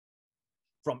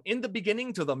From In the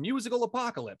Beginning to the Musical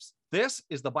Apocalypse, this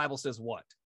is The Bible Says What?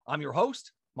 I'm your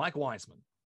host, Mike Weisman.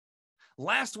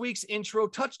 Last week's intro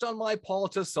touched on my Paul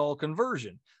to Saul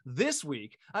conversion. This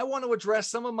week, I want to address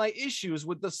some of my issues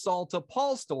with the Saul to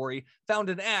Paul story found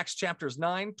in Acts chapters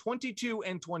 9, 22,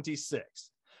 and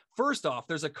 26. First off,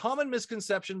 there's a common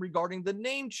misconception regarding the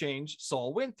name change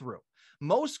Saul went through.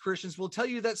 Most Christians will tell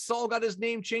you that Saul got his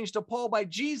name changed to Paul by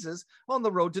Jesus on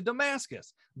the road to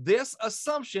Damascus. This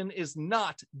assumption is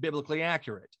not biblically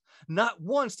accurate. Not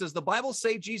once does the Bible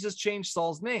say Jesus changed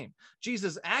Saul's name.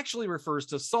 Jesus actually refers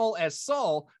to Saul as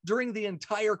Saul during the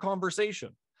entire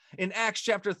conversation. In Acts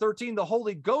chapter 13, the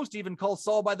Holy Ghost even calls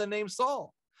Saul by the name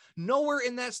Saul. Nowhere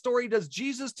in that story does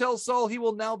Jesus tell Saul he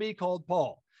will now be called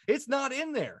Paul. It's not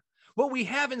in there. What we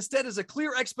have instead is a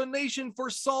clear explanation for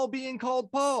Saul being called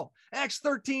Paul. Acts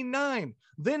 13:9.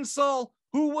 Then Saul,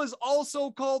 who was also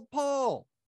called Paul.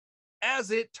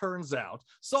 As it turns out,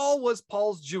 Saul was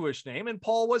Paul's Jewish name and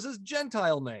Paul was his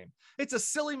Gentile name. It's a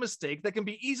silly mistake that can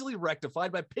be easily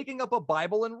rectified by picking up a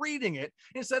Bible and reading it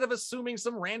instead of assuming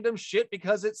some random shit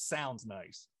because it sounds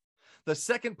nice. The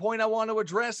second point I want to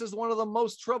address is one of the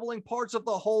most troubling parts of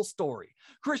the whole story.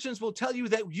 Christians will tell you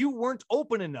that you weren't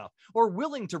open enough or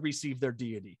willing to receive their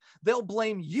deity. They'll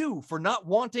blame you for not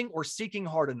wanting or seeking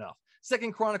hard enough.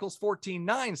 2 Chronicles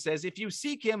 14:9 says, if you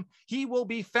seek him, he will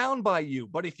be found by you.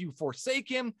 But if you forsake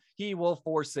him, he will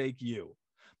forsake you.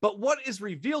 But what is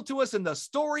revealed to us in the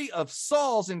story of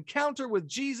Saul's encounter with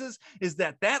Jesus is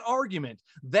that argument,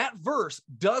 that verse,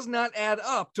 does not add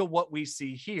up to what we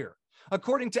see here.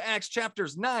 According to Acts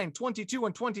chapters 9, 22,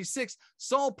 and 26,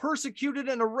 Saul persecuted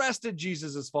and arrested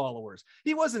Jesus' followers.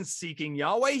 He wasn't seeking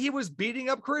Yahweh, he was beating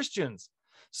up Christians.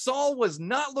 Saul was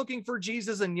not looking for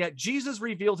Jesus, and yet Jesus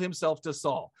revealed himself to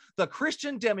Saul. The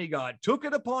Christian demigod took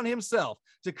it upon himself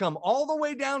to come all the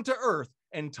way down to earth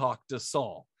and talk to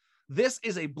Saul. This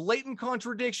is a blatant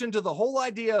contradiction to the whole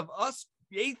idea of us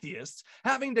atheists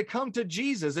having to come to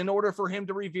Jesus in order for him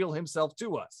to reveal himself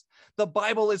to us. The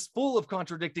Bible is full of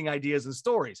contradicting ideas and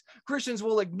stories. Christians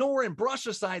will ignore and brush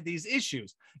aside these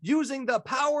issues. Using the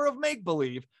power of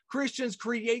make-believe, Christians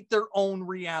create their own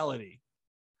reality.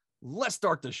 Let's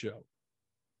start the show.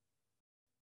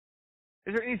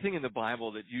 Is there anything in the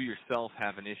Bible that you yourself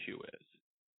have an issue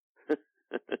with?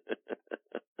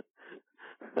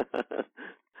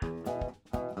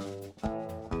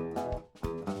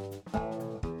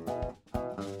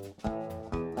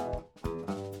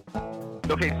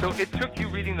 Okay, so it took you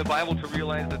reading the Bible to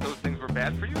realize that those things were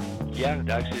bad for you? Yeah, it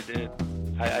actually did.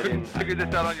 I didn't figure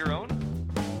this out on your own?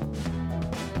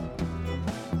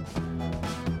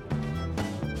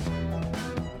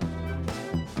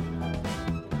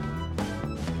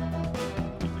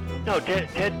 No,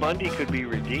 Ted Bundy could be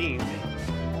redeemed.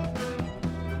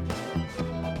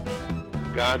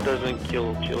 God doesn't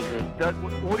kill children.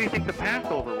 What do you think the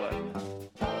Passover was?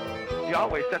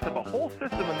 Yahweh sets up a whole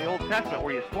system in the Old Testament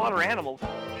where you slaughter animals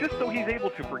just so he's able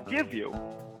to forgive you.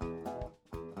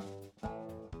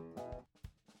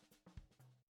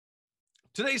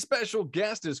 Today's special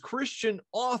guest is Christian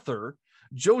author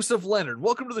Joseph Lenard.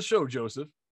 Welcome to the show, Joseph.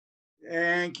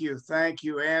 Thank you.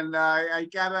 And I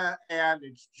gotta add,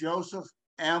 it's Joseph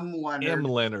M. Lenard. M.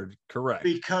 Lenard, correct.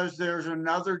 Because there's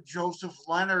another Joseph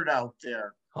Lenard out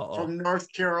there from North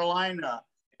Carolina.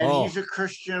 And he's a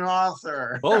Christian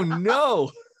author. Oh,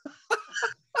 no.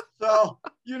 So,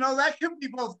 that can be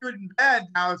both good and bad.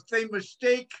 Now, if they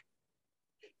mistake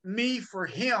me for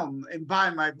him and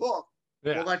buy my book,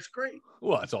 well, that's great.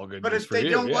 Well, that's all good. But if they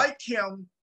don't like him,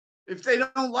 that's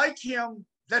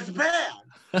bad.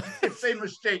 If they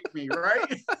mistake me,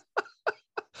 right?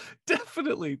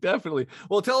 Definitely.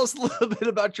 Well, tell us a little bit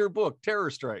about your book,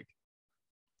 Terror Strike.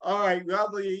 All right.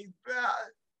 Well,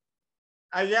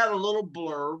 I got a little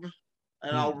blurb,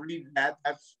 and I'll read that.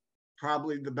 That's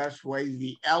probably the best way,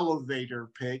 the elevator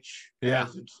pitch,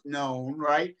 as it's known,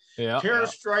 right? Yeah. Terror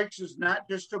Strikes is not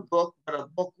just a book, but a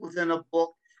book within a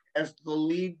book, as the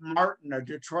lead Martin, a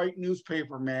Detroit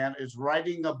newspaper man, is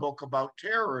writing a book about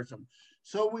terrorism.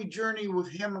 So we journey with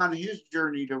him on his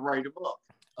journey to write a book.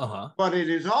 But it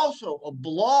is also a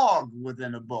blog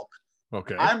within a book.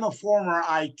 Okay. I'm a former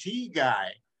IT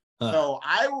guy. So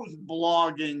I was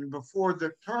blogging before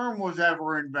the term was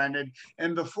ever invented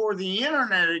and before the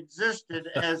internet existed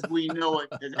as we know it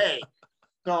today.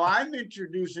 So I'm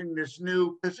introducing this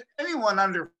new, because anyone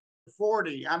under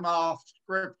 40, I'm off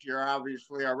script here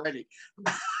obviously already,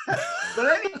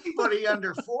 but anybody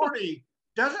under 40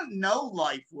 doesn't know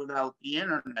life without the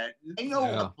internet. They know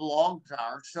what blogs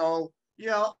are. So,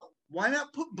 why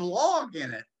not put blog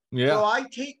in it? So I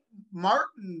take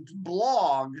Martin's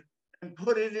blog and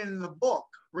put it in the book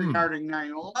regarding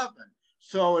 9/11.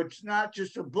 So it's not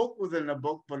just a book within a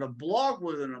book, but a blog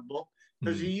within a book,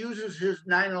 because he uses his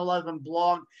 9/11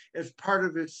 blog as part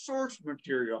of his source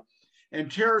material. And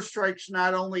Terror Strikes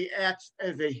not only acts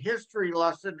as a history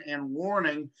lesson and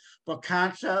warning, but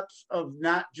concepts of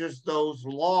not just those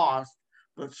lost,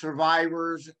 but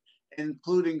survivors,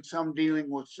 including some dealing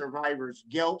with survivors'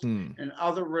 guilt and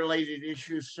other related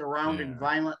issues surrounding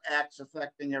violent acts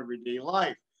affecting everyday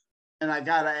life. And I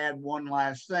got to add one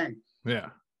last thing.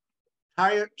 Yeah.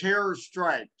 Terror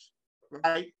Strikes,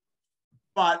 right?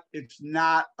 But it's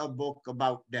not a book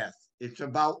about death. It's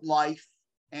about life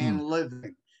and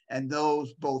living, and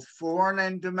those both foreign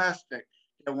and domestic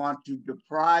that want to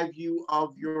deprive you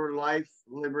of your life,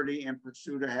 liberty, and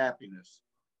pursuit of happiness.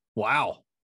 Wow.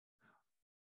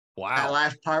 That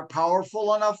last part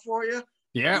powerful enough for you?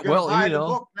 Yeah, well, buy the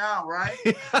book now, right?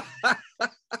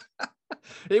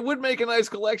 It would make a nice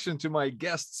collection to my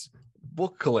guests'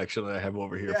 book collection that I have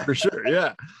over here for sure.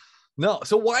 Yeah. No.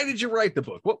 So why did you write the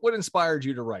book? What inspired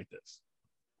you to write this?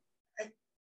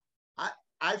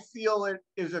 I feel it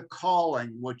is a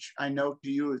calling, which I know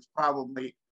to you is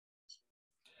probably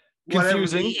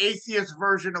confusing. The atheist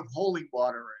version of holy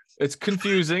water is. It's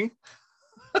confusing.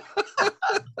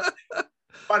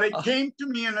 But it came to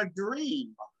me in a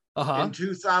dream in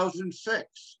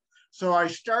 2006. So I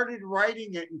started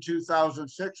writing it in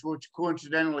 2006, which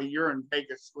coincidentally, you're in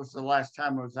Vegas, was the last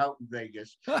time I was out in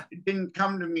Vegas. It didn't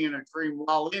come to me in a dream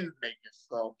while in Vegas,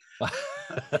 though.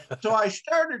 So I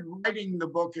started writing the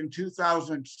book in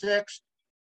 2006,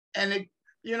 and it,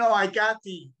 I got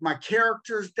my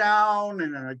characters down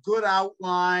and a good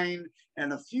outline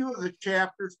and a few of the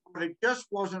chapters, but it just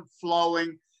wasn't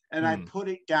flowing, and I put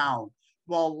it down.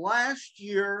 Well, last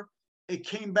year, it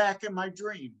came back in my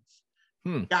dreams.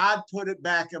 God put it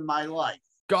back in my life.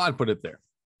 God put it there.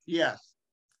 Yes.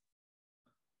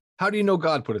 How do you know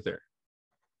God put it there?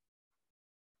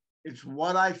 It's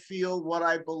what I feel, what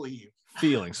I believe.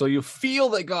 Feeling. So you feel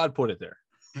that God put it there.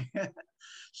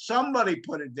 Somebody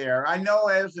put it there. I know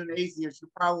as an atheist, you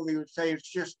probably would say it's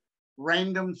just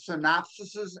random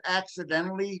synopsises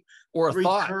accidentally or a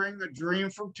recurring a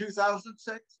dream from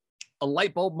 2006. A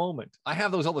light bulb moment. I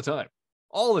have those all the time.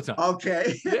 All the time.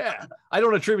 Okay. Yeah. I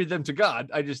don't attribute them to God.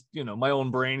 I just, my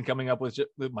own brain coming up with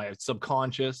my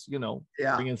subconscious,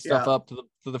 bringing stuff up to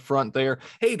the front there.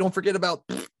 Hey, don't forget about,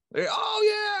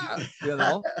 oh yeah.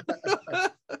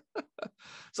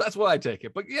 So that's why I take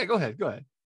it. But yeah, go ahead.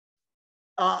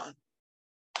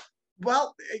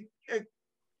 Well,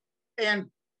 and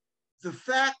the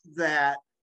fact that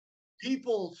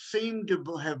people seem to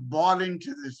have bought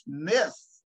into this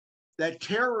myth that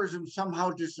terrorism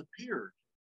somehow disappeared.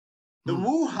 The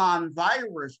Wuhan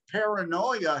virus,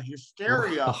 paranoia,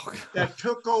 hysteria that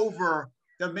took over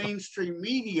the mainstream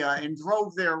media and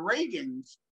drove their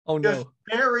ratings just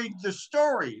buried the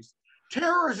stories.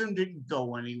 Terrorism didn't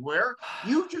go anywhere.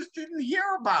 You just didn't hear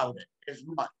about it as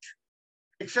much,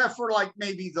 except for like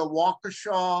maybe the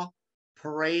Waukesha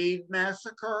parade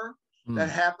massacre that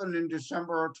happened in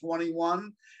December of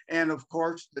 21. And of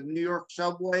course, the New York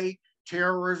subway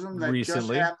terrorism that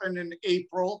recently just happened in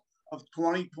April of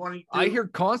 2022. I hear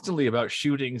constantly about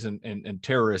shootings and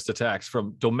terrorist attacks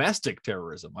from domestic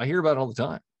terrorism. I hear about it all the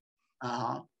time.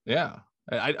 Yeah.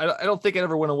 I don't think it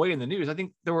ever went away in the news. I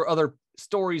think there were other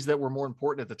stories that were more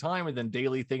important at the time, and then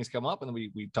daily things come up and then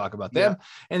we talk about them,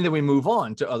 and then we move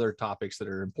on to other topics that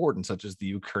are important, such as the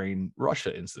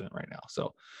Ukraine-Russia incident right now.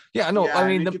 So I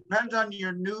mean, it depends on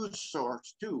your news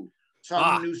source too.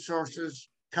 Some news sources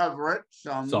cover it,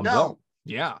 some don't.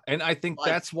 Yeah. And I think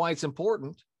that's why it's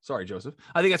important. Sorry, Joseph.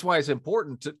 I think that's why it's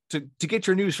important to get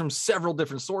your news from several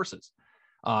different sources.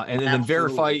 And then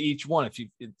verify each one.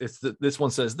 If this one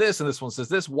says this and this one says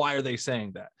this, why are they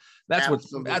saying that?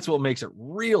 That's what makes it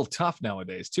real tough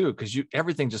nowadays too, because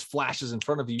everything just flashes in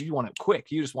front of you. You want it quick.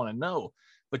 You just want to know.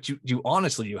 But you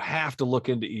honestly, you have to look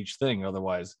into each thing.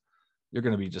 Otherwise, you're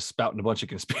going to be just spouting a bunch of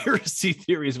conspiracy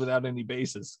theories without any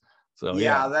basis. So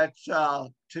that's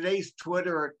today's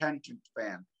Twitter attention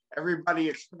span. Everybody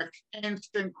expects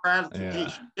instant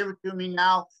gratification. Give it to me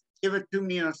now. Give it to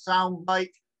me in a sound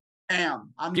bite.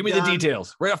 Bam. Give me the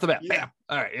details right off the bat. Bam.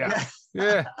 All right.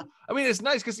 Yeah. I mean, it's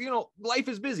nice because, life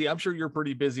is busy. I'm sure you're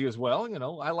pretty busy as well.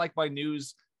 I like my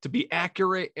news to be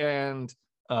accurate and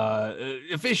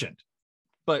efficient,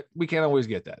 but we can't always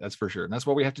get that. That's for sure. And that's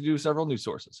why we have to do several news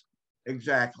sources.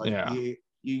 Exactly. Yeah.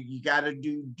 You got to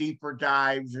do deeper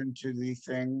dives into these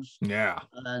things. Yeah.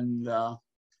 And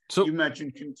so you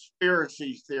mentioned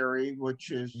conspiracy theory,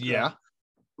 which is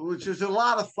a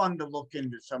lot of fun to look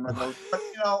into some of those.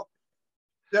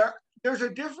 But there's a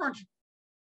difference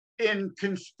in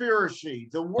conspiracy.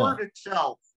 The word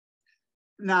itself,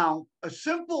 Now, a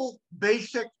simple,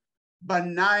 basic,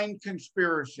 benign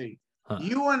conspiracy.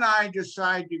 You and I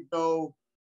decide to go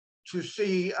to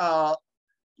see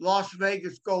Las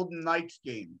Vegas Golden Knights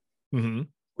game. Mm-hmm.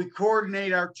 We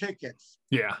coordinate our tickets.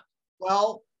 Yeah.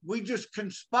 Well, we just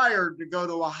conspired to go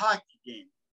to a hockey game.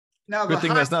 Now, good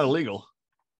thing that's not illegal.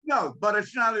 No, but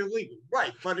it's not illegal,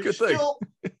 right? But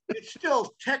it's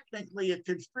still technically a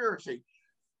conspiracy.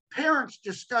 Parents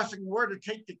discussing where to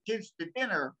take the kids to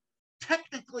dinner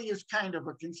technically is kind of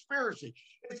a conspiracy.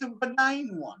 It's a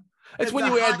benign one. It's when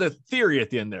you add the theory at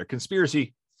the end there,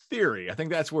 conspiracy theory. I think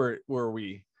that's where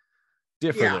we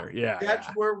differ there. Yeah, that's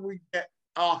where we get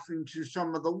off into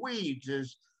some of the weeds.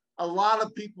 Is a lot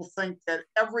of people think that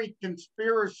every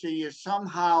conspiracy is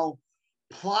somehow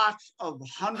plots of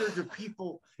hundreds of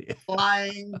people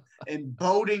flying and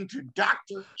boating to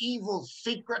Dr. Evil's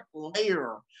secret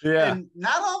lair. Yeah. And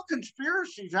not all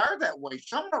conspiracies are that way.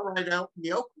 Some are right out in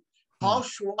the open. Paul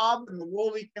Schwab and the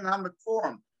World Economic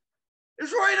Forum.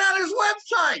 It's right on his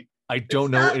website. I don't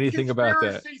know anything about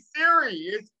that. Conspiracy theory.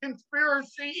 It's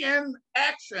conspiracy in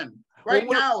action. Right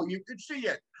now, you can see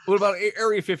it. What about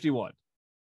Area 51?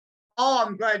 Oh,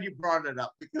 I'm glad you brought it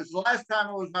up, because the last time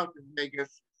I was out to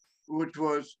Vegas, which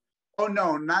was, oh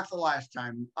no, not the last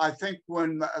time. I think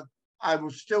when I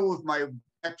was still with my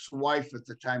ex-wife at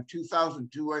the time,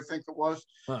 2002, I think it was.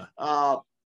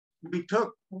 We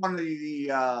took one of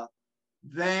the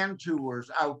van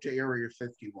tours out to Area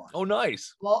 51. Oh,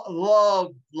 nice.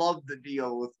 Loved the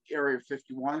deal with Area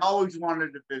 51. Always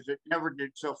wanted to visit, never did.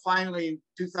 So finally in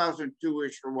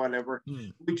 2002-ish or whatever,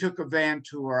 we took a van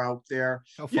tour out there.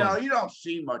 You know, you don't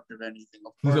see much of anything,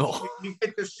 of course. No. You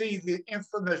get to see the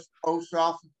infamous post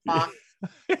office box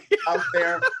out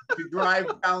there. You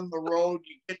drive down the road,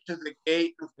 you get to the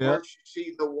gate, of course, you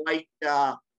see the white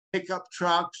pickup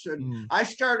trucks, and I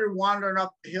started wandering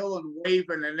up the hill and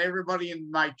waving, and everybody in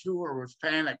my tour was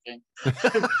panicking.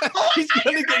 He's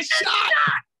gonna get shot.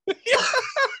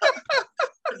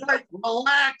 It's like,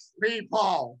 relax,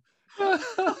 people.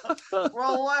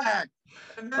 Relax.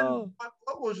 And then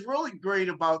what was really great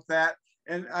about that,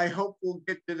 and I hope we'll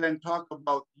get to then talk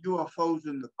about UFOs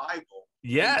in the Bible.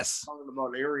 Yes. Talking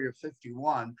about Area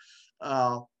 51.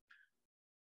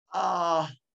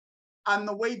 On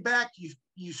the way back,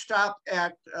 you stopped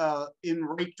at in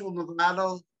Rachel,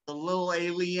 Nevada, the little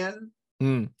alien.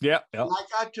 Yeah. And I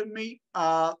got to meet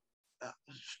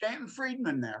Stanton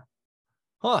Friedman there.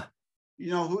 Huh.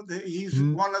 You know he's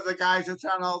one of the guys that's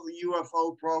on all the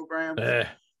UFO programs.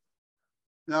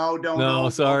 No, don't. No,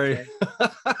 sorry.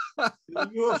 Okay.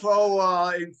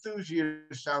 UFO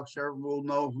enthusiasts out there will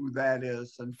know who that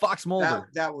is. And Fox Mulder.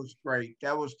 That was great.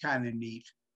 That was kind of neat.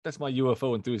 That's my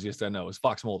UFO enthusiast I know, is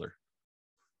Fox Mulder.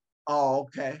 Oh,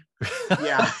 okay.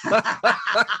 Yeah. I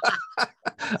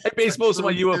base most of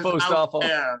my UFO stuff on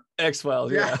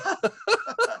X-Files. Yeah.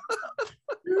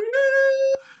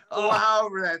 Wow,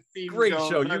 that theme great goes.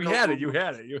 show. You had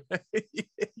it.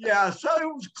 Yeah, so it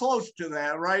was close to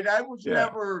that, right? I was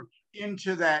never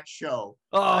into that show.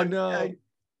 Oh, no.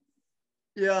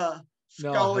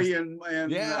 Scully and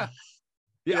Yeah,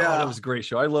 that was a great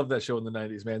show. I loved that show in the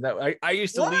 90s, man. I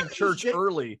used to leave church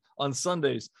early on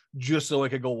Sundays just so I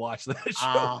could go watch that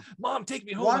show. Mom, take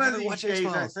me home. One of these days,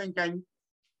 I think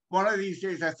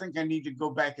I need to go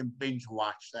back and binge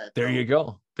watch that. There you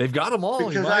go. They've got them all.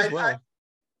 Because you might as well.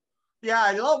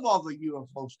 I love all the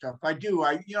UFO stuff. I do.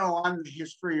 On the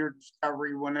History or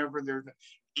Discovery, whenever there's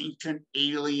ancient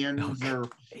aliens or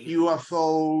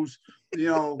UFOs,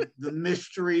 the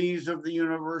mysteries of the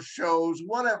universe shows,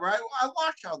 whatever. I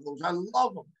watch all those. I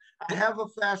love them. I have a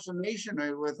fascination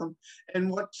with them. And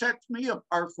what sets me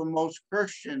apart from most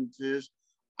Christians is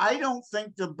I don't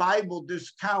think the Bible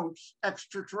discounts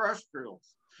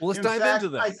extraterrestrials. Well, let's dive into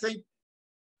that. I think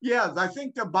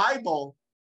the Bible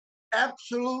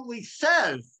absolutely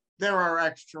says there are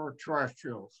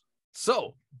extraterrestrials.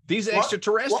 So these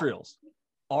extraterrestrials,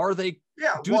 are they?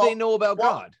 Yeah. Do they know about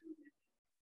God?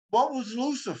 What was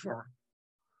Lucifer?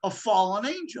 A fallen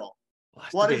angel.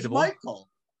 What debatable. Is Michael?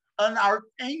 An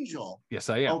archangel. Yes,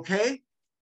 I am. Okay.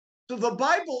 So the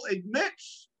Bible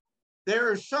admits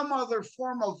there is some other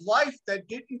form of life that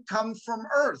didn't come from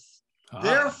Earth.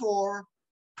 Therefore,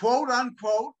 quote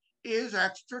unquote, is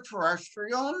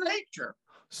extraterrestrial in nature.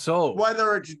 So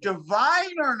whether it's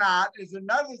divine or not is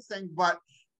another thing, but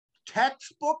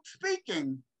textbook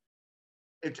speaking,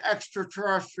 it's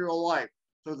extraterrestrial life.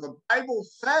 So the Bible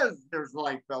says there's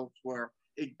life elsewhere.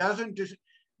 It doesn't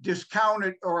discount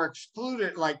it or exclude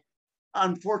it like,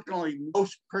 unfortunately,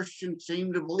 most Christians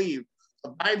seem to believe. The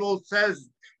Bible says,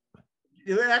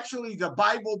 actually, the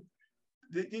Bible,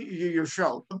 your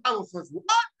show, the Bible says, what?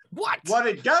 What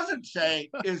it doesn't say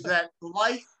is that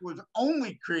life was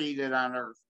only created on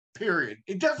Earth, period.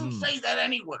 It doesn't say that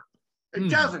anywhere. It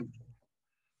doesn't.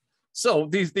 So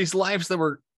these lives that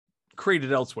were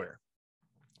created elsewhere,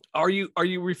 are you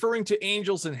referring to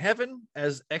angels in heaven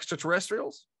as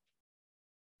extraterrestrials?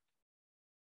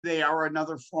 They are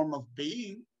another form of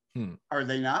being. Are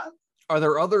they not? Are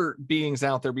there other beings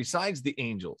out there besides the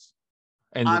angels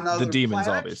and the demons,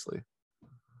 planets? Obviously.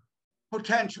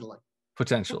 Potentially.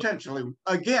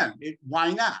 Again,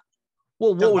 why not?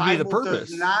 Well, what would be the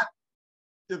purpose?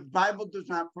 The Bible does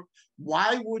not.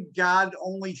 Why would God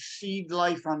only seed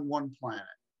life on one planet?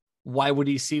 Why would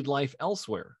he seed life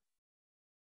elsewhere?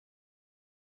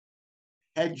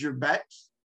 Hedge your bets.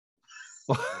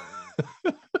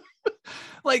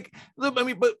 Like, I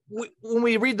mean, but when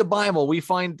we read the Bible, we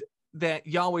find that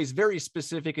Yahweh is very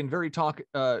specific and very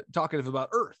talkative about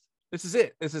Earth. This is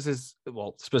it. This is his,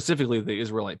 well, specifically the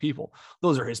Israelite people.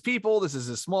 Those are his people. This is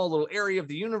a small little area of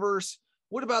the universe.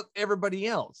 What about everybody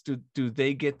else? Do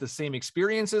they get the same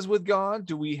experiences with God?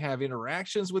 Do we have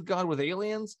interactions with God, with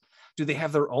aliens? Do they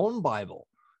have their own Bible?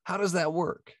 How does that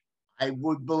work? I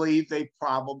would believe they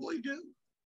probably do.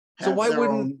 So why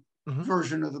wouldn't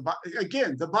version of the Bible?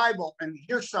 Again, the Bible, and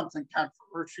here's something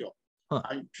controversial.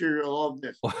 I'm sure you'll love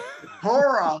this. The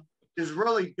Torah is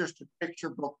really just a picture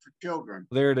book for children.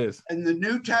 There it is. And the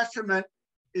New Testament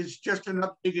is just an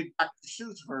updated Dr.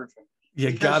 Seuss version.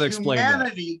 You got to explain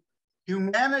that.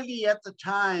 Humanity at the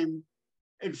time,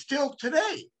 and still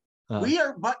today, we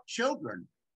are but children.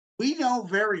 We know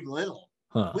very little.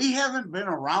 We haven't been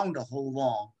around a whole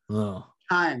long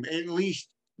time, at least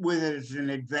with it as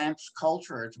an advanced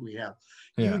culture as we have.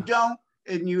 You don't,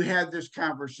 and you had this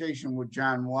conversation with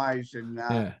John Wise and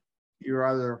your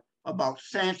other about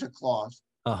Santa Claus.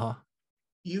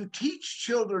 You teach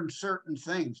children certain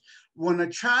things. When a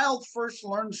child first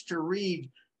learns to read,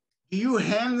 do you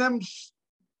hand them,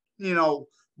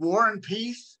 War and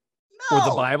Peace? No. Or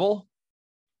the Bible?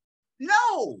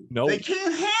 No. Nope. They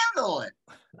can't handle it.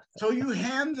 So you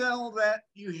hand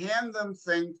them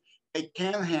things they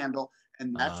can handle,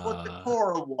 and that's what the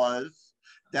Torah was.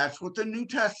 That's what the New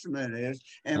Testament is.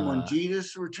 And when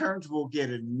Jesus returns, we'll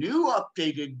get a new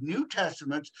updated New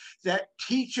Testament that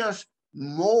teach us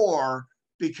more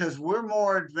because we're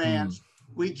more advanced.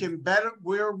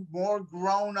 We're more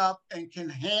grown up and can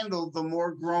handle the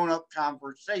more grown up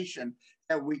conversation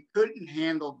that we couldn't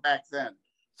handle back then.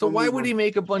 So why would he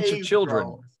make a bunch of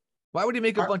children? Why would he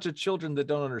make a bunch of children that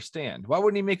don't understand? Why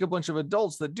wouldn't he make a bunch of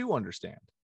adults that do understand?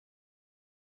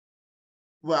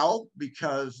 Well,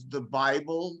 because the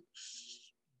Bible,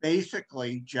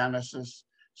 basically Genesis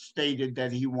stated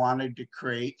that he wanted to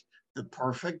create the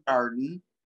perfect garden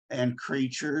and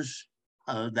creatures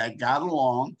that got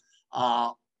along,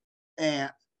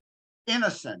 and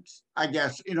innocence, I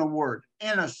guess, in a word,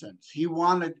 innocence. He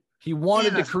wanted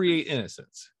to create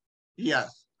innocence.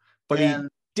 Yes. But he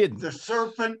didn't. The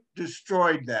serpent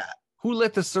destroyed that. Who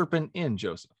let the serpent in,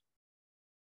 Joseph?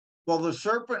 Well, the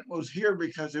serpent was here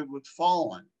because it was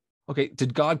fallen. Okay.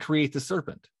 Did God create the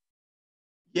serpent?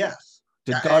 Yes.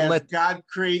 Did God God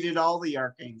created all the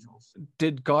archangels.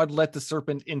 Did God let the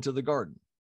serpent into the garden?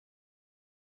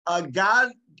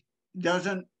 God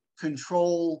doesn't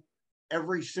control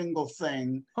every single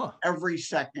thing, every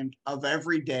second of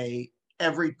every day,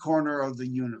 every corner of the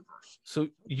universe. So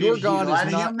your God is not. Did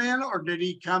he let him in, or did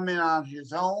he come in on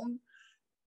his own?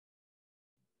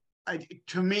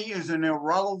 To me, is an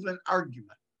irrelevant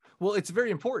argument. Well, it's very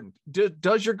important.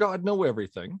 Does your God know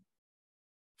everything?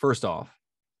 First off,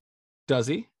 does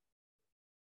he?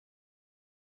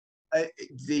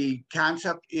 The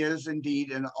concept is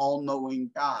indeed an all-knowing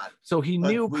God. So he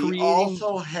knew we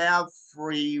also have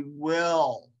free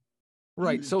will.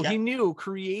 Right. So he knew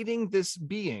creating this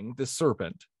being, this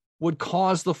serpent, would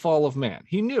cause the fall of man.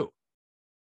 He knew.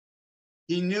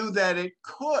 He knew that it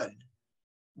could.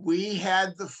 We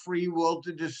had the free will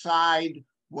to decide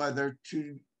whether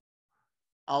to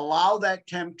allow that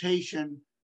temptation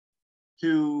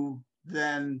to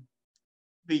then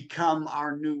become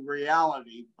our new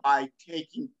reality by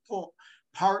taking full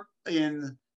part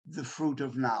in the fruit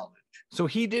of knowledge. So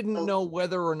he didn't know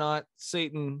whether or not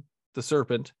Satan, the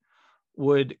serpent,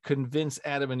 would convince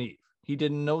Adam and Eve. He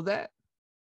didn't know that.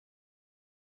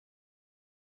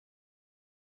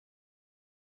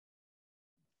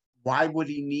 Why would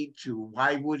he need to?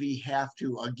 Why would he have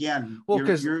to? Again, well,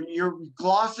 you're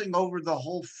glossing over the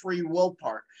whole free will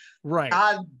part. Right.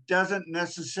 God doesn't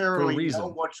necessarily know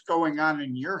what's going on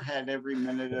in your head every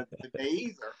minute of the day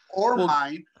either, or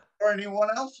mine, or anyone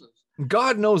else's.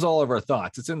 God knows all of our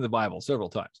thoughts. It's in the Bible several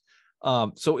times.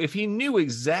 So if he knew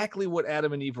exactly what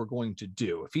Adam and Eve were going to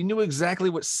do, if he knew exactly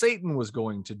what Satan was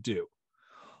going to do,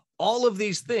 all of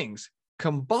these things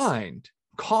combined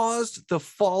caused the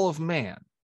fall of man,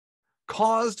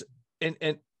 caused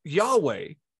and Yahweh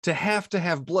to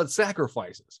have blood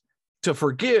sacrifices to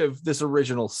forgive this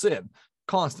original sin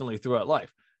constantly throughout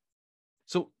life.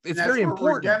 So it's very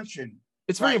important. Redemption.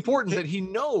 It's very important that he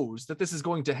knows that this is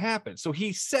going to happen. So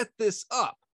he set this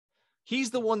up. He's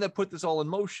the one that put this all in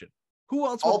motion. Who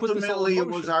else would put this all in motion? Ultimately, it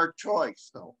was our choice,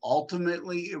 though.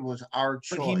 Ultimately, it was our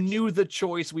choice. But he knew the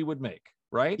choice we would make,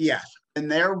 right? Yes.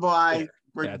 And thereby,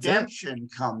 redemption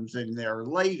comes in there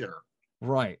later.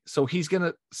 Right. So he's going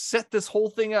to set this whole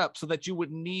thing up so that you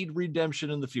would need redemption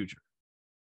in the future.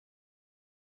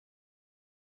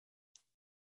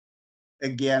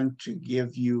 Again, to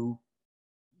give you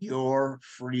your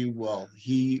free will.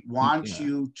 He wants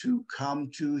you to come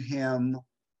to him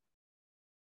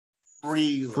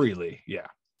freely. Freely, yeah.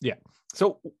 Yeah.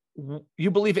 So you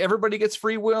believe everybody gets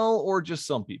free will or just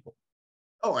some people?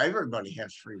 Oh, everybody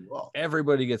has free will.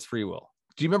 Everybody gets free will.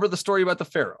 Do you remember the story about the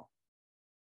Pharaoh?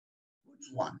 Which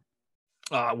one?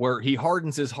 Where he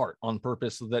hardens his heart on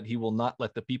purpose so that he will not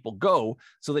let the people go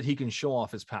so that he can show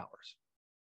off his powers.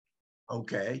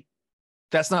 Okay.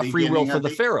 That's not free will for the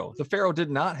Pharaoh. The Pharaoh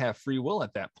did not have free will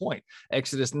at that point.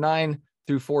 Exodus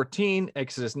 9-14,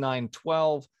 Exodus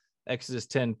 9:12, Exodus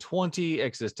 10:20,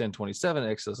 Exodus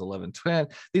 10:27, Exodus 11:10.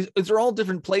 These are all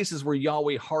different places where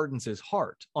Yahweh hardens his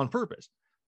heart on purpose.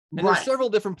 And there's several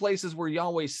different places where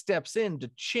Yahweh steps in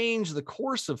to change the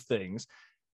course of things.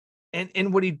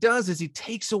 And what he does is he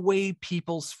takes away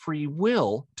people's free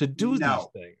will to do these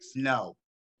things. No.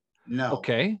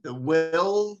 Okay.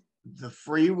 The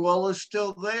free will is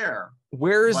still there.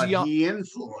 Where is he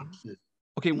influences?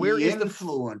 Okay, where is the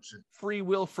free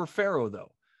will for Pharaoh,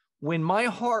 though? When my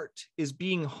heart is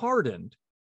being hardened,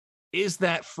 is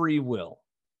that free will?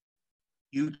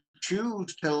 You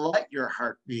choose to let your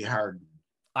heart be hardened.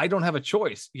 I don't have a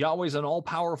choice. Yahweh's an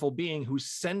all-powerful being who's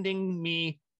sending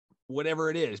me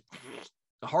whatever it is,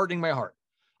 hardening my heart.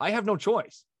 I have no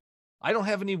choice. I don't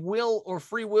have any will or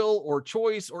free will or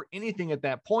choice or anything at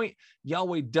that point.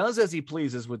 Yahweh does as he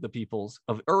pleases with the peoples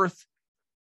of earth,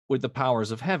 with the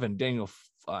powers of heaven. Daniel,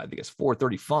 I think it's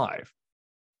 4:35.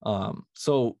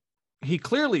 So he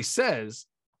clearly says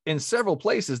in several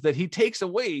places that he takes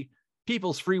away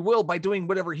people's free will by doing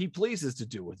whatever he pleases to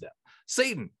do with them.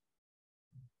 Satan.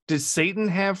 Did Satan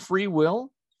have free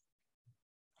will?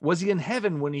 Was he in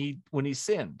heaven when he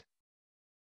sinned?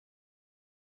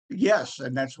 Yes,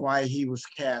 and that's why he was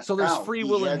cast out. So there's free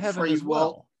will in heaven as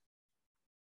well.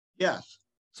 Yes.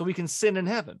 So we can sin in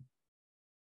heaven.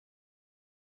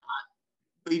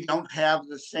 We don't have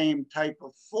the same type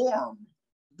of form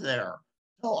there.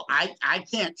 So I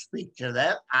can't speak to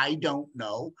that. I don't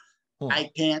know. I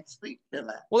can't speak to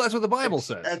that. Well, that's what the Bible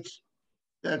says.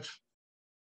 That's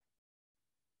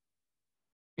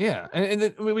yeah. And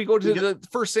then when we go to the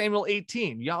 1 Samuel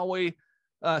 18, Yahweh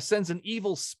sends an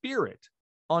evil spirit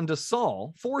onto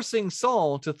Saul, forcing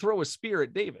Saul to throw a spear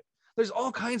at David. There's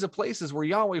all kinds of places where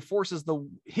Yahweh forces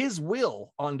his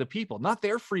will onto people, not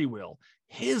their free will,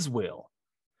 his will.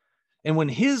 And when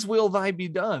his will thy be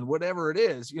done, whatever it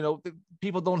is,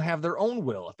 people don't have their own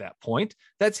will at that point.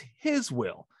 That's his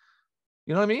will.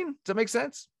 You know what I mean? Does that make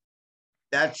sense?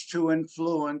 That's to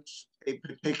influence a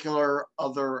particular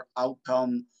other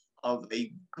outcome of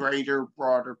a greater,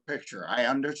 broader picture. I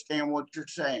understand what you're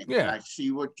saying. Yeah. And I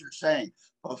see what you're saying.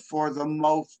 But for the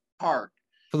most part,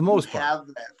 you have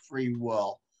that free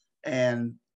will.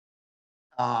 And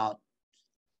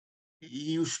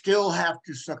you still have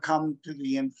to succumb to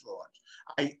the influence.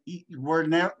 We're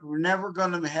never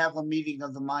going to have a meeting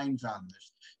of the minds on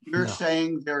this. You're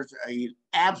saying there's an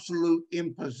absolute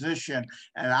imposition,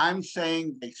 and I'm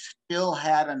saying they still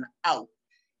had an out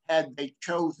had they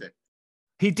chose it.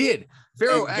 He did.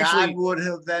 Pharaoh God would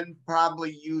have then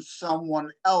probably used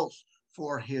someone else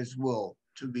for his will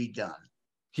to be done.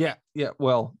 Yeah.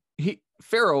 Well,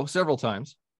 Pharaoh several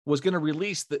times was going to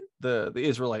release the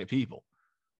Israelite people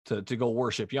to go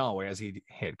worship Yahweh as he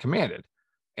had commanded.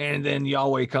 And then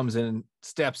Yahweh comes in,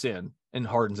 steps in, and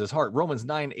hardens his heart. Romans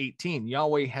 9:18,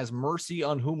 Yahweh has mercy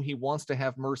on whom he wants to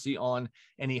have mercy on,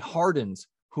 and he hardens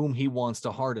whom he wants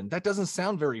to harden. That doesn't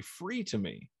sound very free to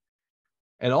me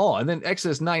at all. And then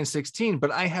Exodus 9:16,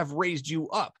 but I have raised you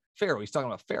up, Pharaoh, he's talking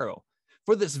about Pharaoh,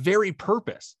 for this very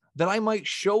purpose, that I might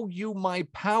show you my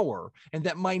power and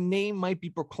that my name might be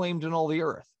proclaimed in all the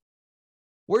earth.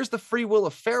 Where's the free will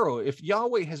of Pharaoh if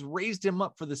Yahweh has raised him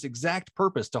up for this exact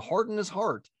purpose, to harden his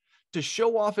heart, to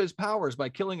show off his powers by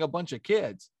killing a bunch of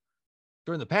kids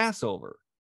during the Passover?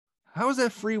 How is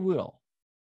that free will?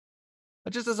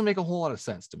 That just doesn't make a whole lot of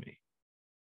sense to me.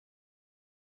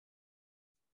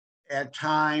 At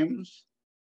times,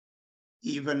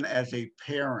 even as a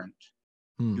parent,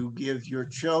 you give your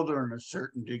children a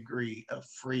certain degree of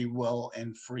free will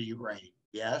and free reign.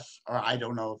 Yes, or I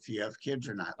don't know if you have kids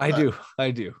or not. I do.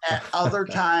 At other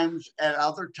times,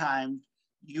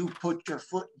 you put your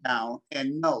foot down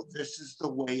and no, this is the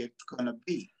way it's going to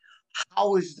be.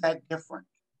 How is that different?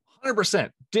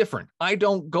 100% different. I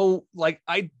don't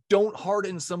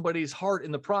harden somebody's heart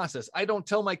in the process. I don't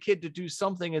tell my kid to do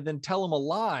something and then tell him a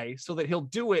lie so that he'll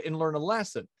do it and learn a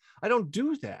lesson. I don't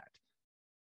do that.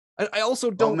 I also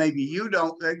don't. Well, maybe you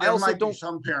don't. There might be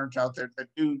some parents out there that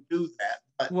do that.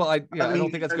 But, well, I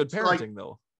don't think that's good parenting,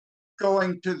 though.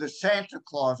 Going to the Santa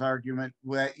Claus argument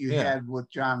that you had with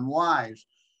John Wise.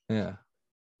 Yeah.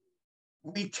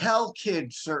 We tell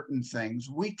kids certain things.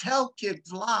 We tell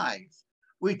kids lies.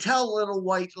 We tell little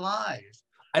white lies.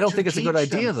 I don't think it's a good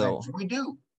idea, though. We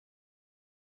do.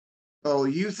 So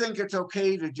you think it's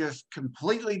okay to just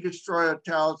completely destroy a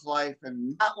child's life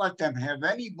and not let them have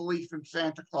any belief in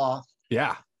Santa Claus?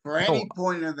 Yeah. For any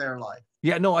point in their life.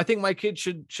 Yeah, no, I think my kids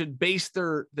should base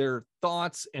their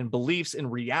thoughts and beliefs in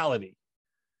reality,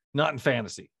 not in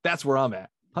fantasy. That's where I'm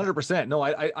at. 100%. No,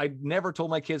 I never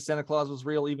told my kids Santa Claus was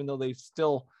real, even though they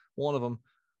still, one of them,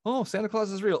 oh, Santa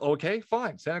Claus is real. Okay,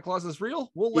 fine. Santa Claus is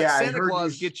real. We'll let Santa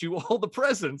Claus get you all the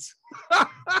presents.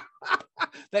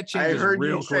 That changes. I heard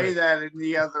you quick. say that in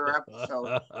the other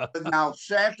episode. But now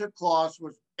Santa Claus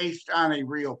was based on a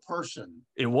real person.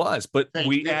 It was, but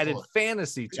we Nicholas. added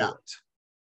fantasy to it.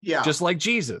 Yeah. Just like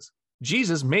Jesus.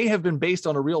 Jesus may have been based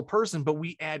on a real person, but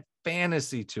we add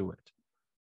fantasy to it.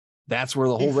 That's where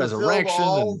the whole resurrection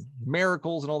and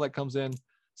miracles and all that comes in.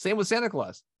 Same with Santa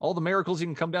Claus. All the miracles, he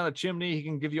can come down a chimney. He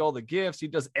can give you all the gifts. He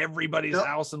does everybody's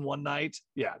house in one night.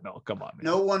 Yeah, no, come on, man.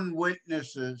 No one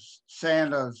witnesses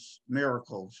Santa's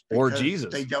miracles. Or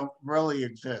Jesus. They don't really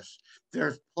exist.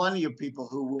 There's plenty of people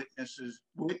who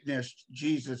witnessed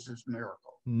Jesus's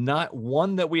miracle. Not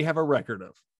one that we have a record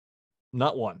of.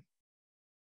 Not one.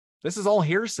 This is all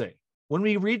hearsay. When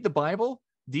we read the Bible,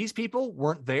 these people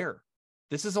weren't there.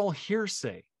 This is all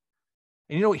hearsay.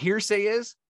 And you know what hearsay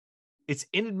is? It's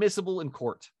inadmissible in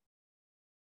court.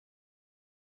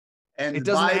 And it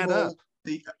doesn't add up.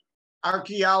 The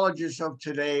archaeologists of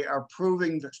today are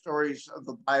proving the stories of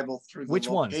the Bible through the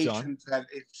locations that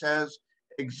it says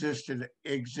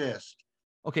exist.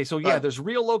 Okay, so there's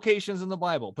real locations in the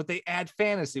Bible, but they add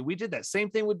fantasy. We did that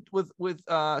same thing with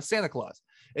Santa Claus.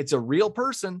 It's a real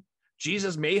person.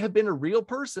 Jesus may have been a real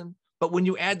person, but when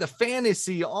you add the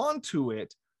fantasy onto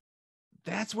it,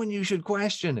 that's when you should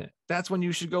question it. That's when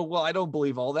you should go, well, I don't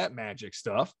believe all that magic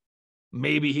stuff.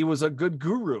 Maybe he was a good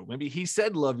guru. Maybe he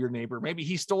said, love your neighbor. Maybe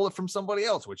he stole it from somebody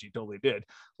else, which he totally did.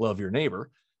 Love your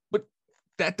neighbor. But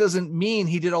that doesn't mean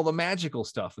he did all the magical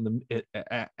stuff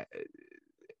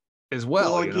as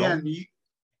well. Well, again,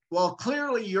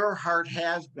 clearly your heart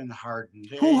has been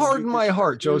hardened. Who hardened my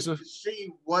heart, Joseph?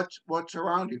 See what's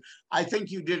around you. I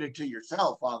think you did it to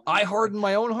yourself. Obviously. I hardened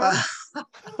my own heart.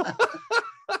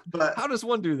 But how does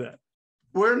one do that?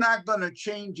 We're not going to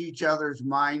change each other's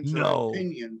minds or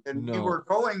opinions. And we were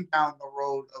going down the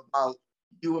road about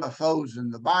UFOs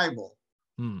in the Bible,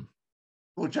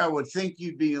 which I would think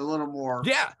you'd be a little more.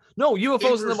 Yeah, no,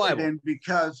 UFOs in the Bible.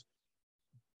 Because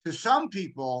to some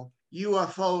people,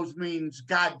 UFOs means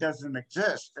God doesn't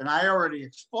exist. And I already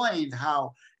explained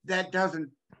how that doesn't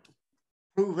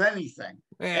prove anything.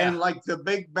 Yeah. And like the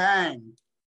Big Bang,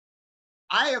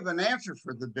 I have an answer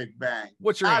for the Big Bang.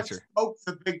 What's your answer? Spoke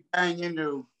the Big Bang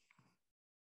into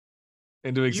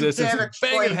existence. You can't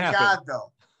explain God,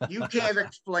 though. You can't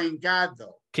explain God,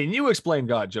 though. Can you explain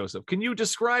God, Joseph? Can you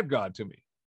describe God to me?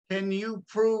 Can you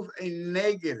prove a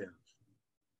negative?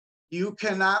 You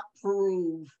cannot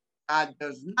prove God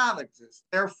does not exist.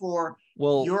 Therefore,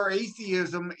 your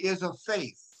atheism is a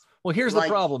faith. Well, here's the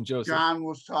problem, Joseph. John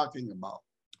was talking about.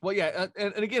 Well, yeah,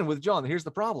 and again, with John, here's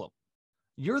the problem.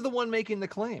 You're the one making the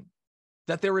claim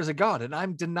that there is a God, and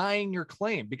I'm denying your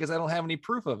claim because I don't have any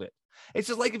proof of it. It's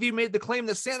just like if you made the claim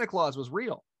that Santa Claus was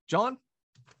real. John,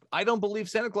 I don't believe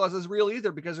Santa Claus is real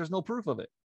either because there's no proof of it.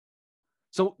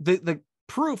 So the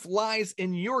proof lies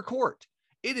in your court.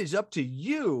 It is up to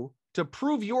you to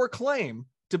prove your claim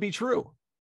to be true.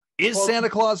 Is Santa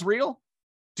Claus real?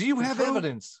 Do you have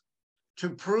evidence? To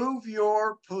prove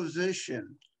your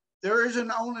position, there is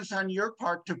an onus on your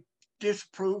part to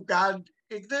disprove God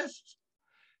exists.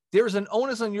 There's an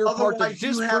onus on your part to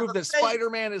disprove that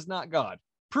Spider-Man is not God.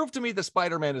 Prove to me that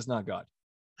Spider-Man is not God.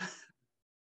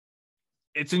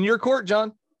 It's in your court,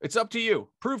 John. It's up to you.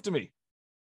 Prove to me.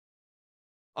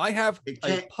 I have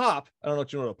a pop. I don't know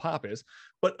what you know what a pop is,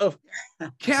 but of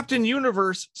Captain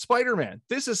Universe Spider-Man.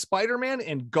 This is Spider-Man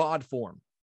in God form.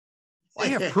 I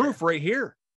have proof right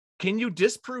here. Can you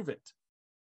disprove it?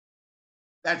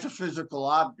 That's a physical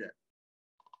object.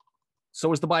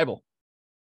 So is the Bible.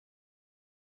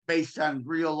 Based on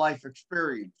real life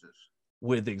experiences.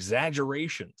 With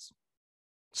exaggerations.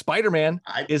 Spider-Man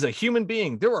is a human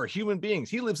being. There are human beings.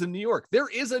 He lives in New York. There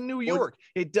is a New York.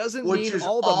 It doesn't mean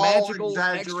all the magical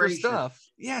extra stuff.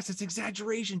 Yes, it's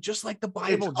exaggeration, just like the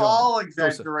Bible. It's all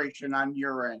exaggeration on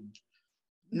your end.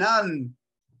 None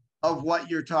of what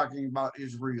you're talking about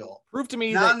is real. Prove to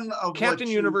me that Captain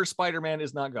Universe Spider-Man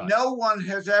is not God. No one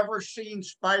has ever seen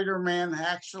Spider-Man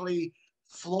actually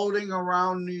floating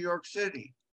around New York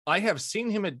City. I have seen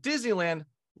him at Disneyland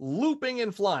looping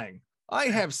and flying. I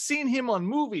have seen him on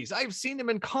movies. I've seen him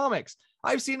in comics.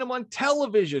 I've seen him on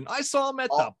television. I saw him at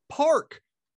the park.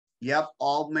 Yep,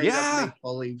 all made up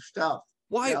make-believe stuff.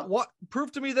 Why? Yep. What?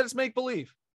 Prove to me that it's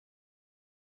make-believe.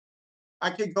 I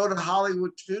could go to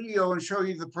Hollywood studio and show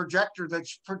you the projector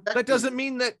that's projecting. That doesn't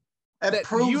mean that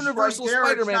Universal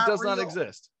Spider-Man does not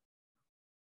exist.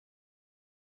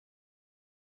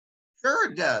 Sure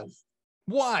it does.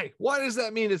 Why? Why does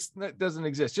that mean it doesn't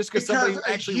exist? Just because somebody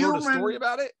actually wrote a story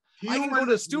about it? I can go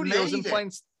to studios and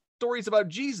find stories about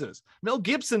Jesus. Mel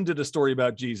Gibson did a story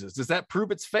about Jesus. Does that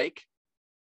prove it's fake?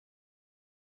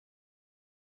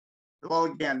 Well,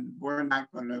 again, we're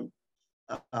not going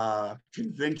to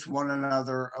convince one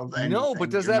another of anything. No, but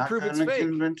does that prove it's fake?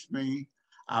 Convince me.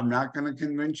 I'm not going to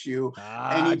convince you.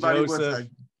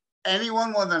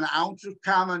 Anyone with an ounce of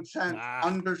common sense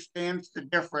understands the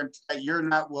difference that you're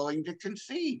not willing to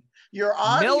concede. Your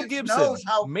audience Mel Gibson knows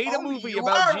how made a movie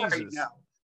about Jesus. Right now.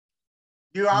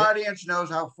 Your audience knows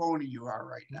how phony you are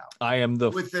right now. I am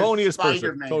the phoniest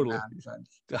person. Totally.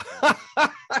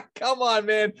 Come on,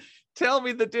 man. Tell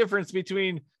me the difference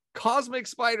between Cosmic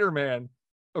Spider-Man,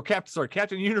 or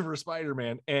Captain Universe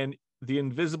Spider-Man, and the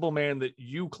Invisible Man that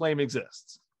you claim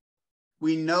exists.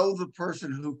 We know the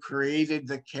person who created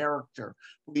the character.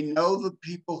 We know the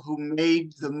people who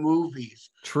made the movies.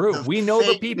 True. We know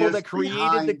the people that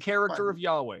created the character of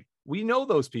Yahweh. We know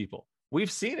those people.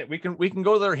 We've seen it. We can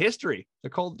go to their history. They're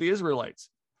called the Israelites.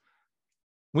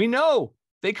 We know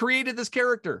they created this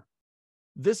character,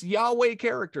 this Yahweh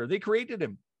character. They created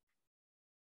him.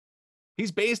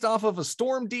 He's based off of a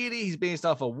storm deity. He's based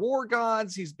off of war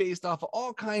gods. He's based off of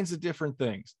all kinds of different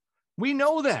things. We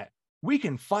know that. We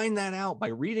can find that out by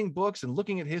reading books and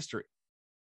looking at history.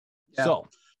 Yeah. So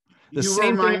the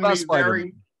same thing about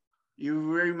Spider-Man. You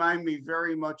remind me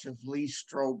very much of Lee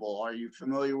Strobel. Are you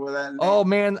familiar with that name? Oh,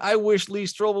 man, I wish Lee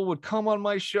Strobel would come on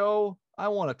my show. I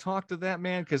want to talk to that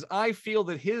man because I feel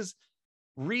that his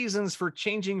reasons for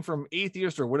changing from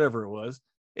atheist or whatever it was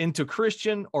into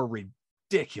Christian are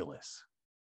ridiculous.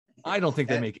 I don't think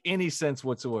they make any sense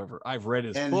whatsoever. I've read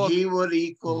his book. And he would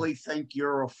equally think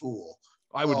you're a fool.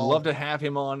 I would love to have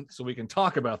him on so we can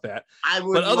talk about that.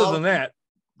 But other than that,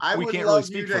 I would love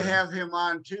you to have him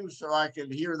on too, so I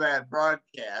could hear that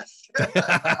broadcast.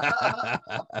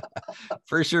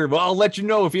 For sure. Well, I'll let you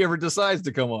know if he ever decides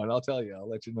to come on. I'll tell you. I'll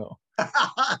let you know.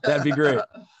 That'd be great.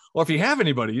 Well, if you have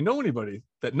anybody, anybody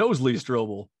that knows Lee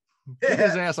Strobel, get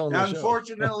his ass on the show.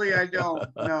 Unfortunately, I don't.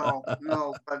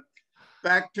 No. But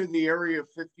back to the Area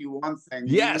 51 thing.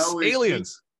 Yes,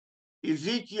 aliens.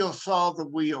 Ezekiel saw the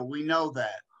wheel. We know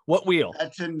that. What wheel?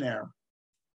 That's in there.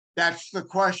 That's the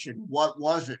question. What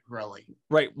was it really?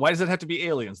 Right. Why does it have to be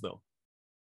aliens, though?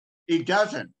 It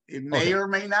doesn't. It may or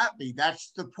may not be.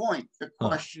 That's the point. The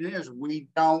question is, we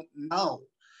don't know.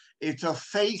 It's a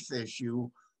faith issue,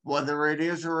 whether it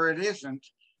is or it isn't.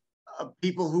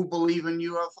 People who believe in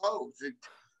UFOs,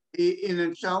 in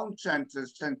its own sense, a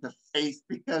sense of faith,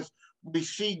 because we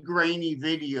see grainy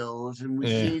videos and we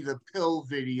see the pill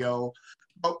video,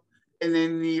 and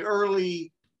in the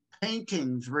early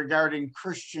paintings regarding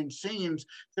Christian scenes,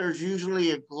 there's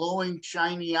usually a glowing,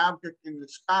 shiny object in the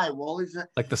sky. Well, is that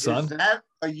like the sun? Is that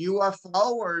a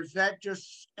UFO or is that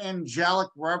just angelic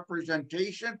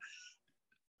representation?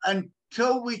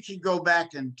 Until we can go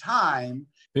back in time,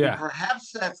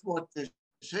 perhaps that's what this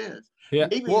is. Yeah.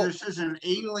 Maybe this isn't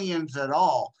aliens at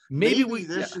all. Maybe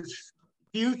this is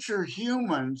future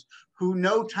humans who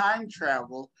know time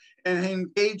travel and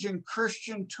engage in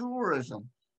Christian tourism.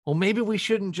 Well, maybe we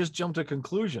shouldn't just jump to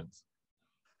conclusions.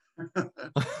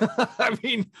 I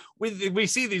mean, we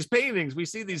see these paintings, we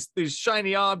see these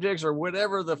shiny objects or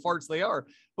whatever the farts they are,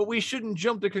 but we shouldn't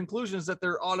jump to conclusions that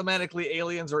they're automatically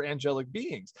aliens or angelic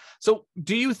beings. So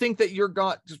do you think that your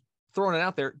God, just throwing it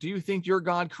out there, do you think your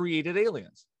God created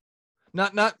aliens?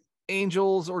 Not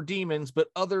angels or demons, but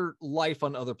other life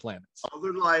on other planets?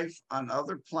 Other life on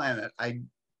other planet.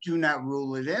 do not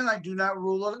rule it in. I do not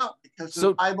rule it out because So-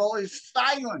 the Bible is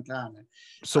silent on it.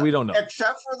 So we don't know.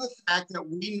 Except for the fact that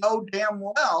we know damn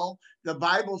well the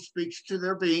Bible speaks to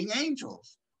there being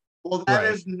angels. Well, that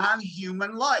Right. is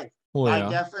non-human life. Well, By yeah.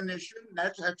 definition,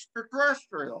 that's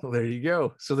extraterrestrial. Well, there you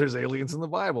go. So there's aliens in the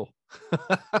Bible.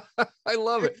 I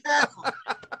love it. Exactly. love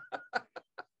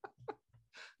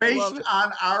Based it.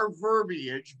 on our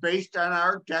verbiage, based on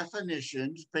our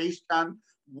definitions, based on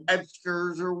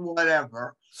Webster's or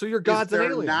whatever. So your if God's an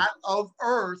they're alien. not of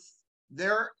Earth,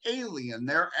 they're alien.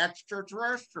 They're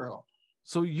extraterrestrial.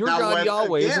 So your Now, God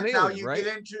Yahweh is an again, now alien, you right?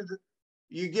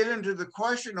 get into the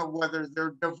question of whether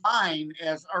they're divine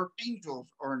as archangels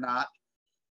or not.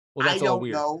 Well, I that's all don't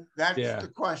weird. know. That's Yeah. the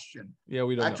question. Yeah,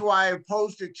 we don't That's know. why I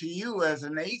posed it to you as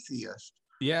an atheist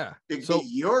Yeah. to So get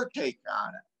your take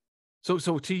on it.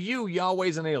 so to you,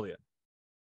 Yahweh's an alien.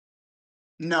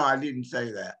 No, I didn't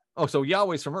say that. Oh, so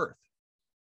Yahweh's from Earth.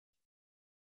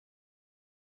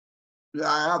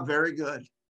 Very good.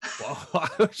 Well,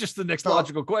 it's just the next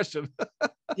logical question.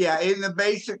 Yeah, in the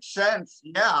basic sense,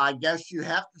 yeah, I guess you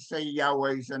have to say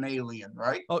Yahweh's an alien,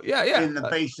 right? Oh, yeah, yeah. In the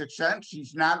basic sense,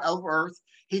 he's not of Earth.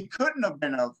 He couldn't have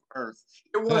been of Earth.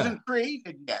 It wasn't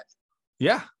created yet.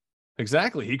 Yeah,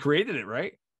 exactly. He created it,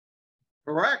 right?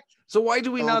 Correct. So why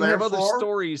do we So not have other therefore-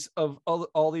 stories of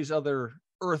all these other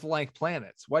Earth-like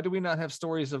planets? Why do we not have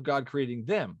stories of God creating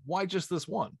them? Why just this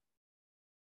one?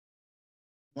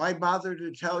 Why bother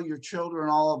to tell your children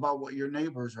all about what your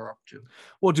neighbors are up to?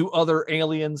 Well, do other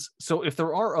aliens, so if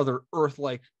there are other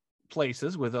Earth-like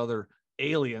places with other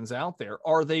aliens out there,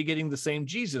 are they getting the same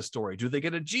Jesus story? Do they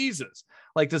get a Jesus?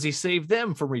 Like, does he save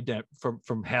them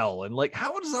from hell? And like,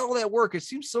 how does all that work? It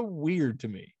seems so weird to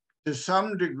me. To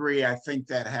some degree, I think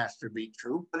that has to be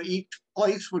true, but each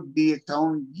place would be its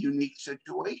own unique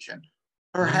situation.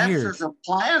 Perhaps Weird. there's a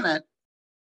planet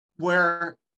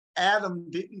where Adam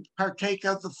didn't partake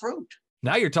of the fruit.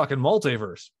 Now you're talking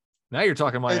multiverse. Now you're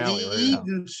talking my And alley the right now.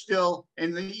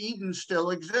 Eden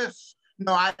still exists.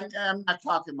 No, I'm not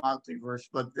talking multiverse,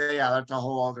 but yeah, that's a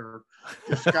whole other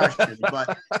discussion.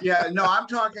 But yeah, no, I'm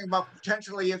talking about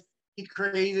potentially if he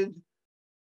created,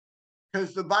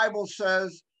 because the Bible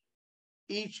says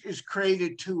each is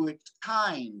created to its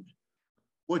kind,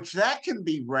 which that can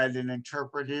be read and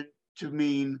interpreted to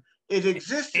mean it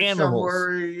existed Animals.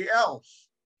 somewhere else.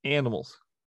 Animals.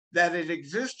 That it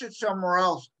existed somewhere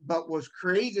else, but was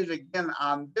created again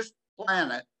on this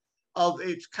planet of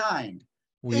its kind.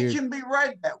 Weird. It can be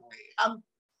read that way.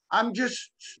 I'm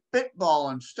just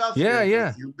spitballing stuff. Yeah, here yeah.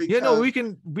 with you Yeah, no, because- we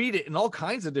can read it in all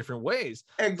kinds of different ways.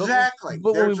 exactly.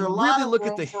 but when There's we a lot really of look at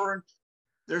room the- for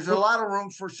there's a lot of room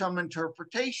for some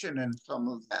interpretation in some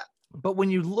of that. But when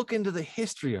you look into the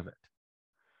history of it,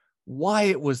 why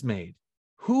it was made,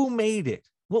 who made it,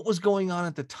 what was going on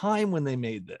at the time when they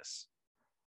made this,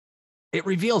 it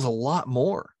reveals a lot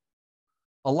more.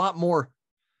 A lot more.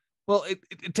 Well,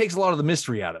 it takes a lot of the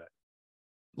mystery out of it,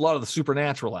 a lot of the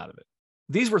supernatural out of it.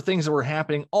 These were things that were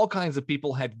happening. All kinds of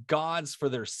people had gods for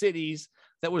their cities.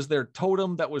 That was their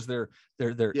totem. That was their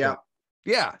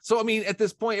yeah. So, I mean, at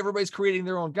this point, everybody's creating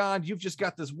their own God. You've just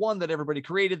got this one that everybody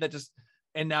created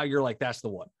and now you're like, that's the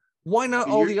one. Why not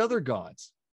all the other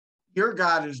gods? Your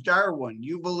God is Darwin.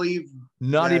 You believe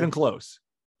Not that even close.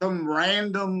 some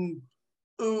random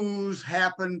ooze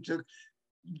happened to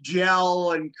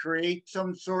gel and create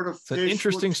some sort of an fish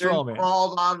interesting which then straw man.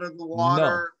 crawled out of the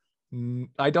water.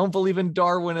 I don't believe in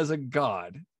Darwin as a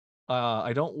god.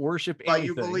 I don't worship But anything.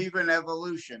 you believe in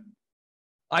evolution.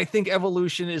 I think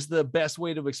evolution is the best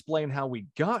way to explain how we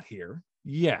got here.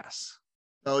 Yes.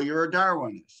 So you're a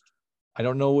Darwinist. I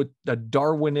don't know what a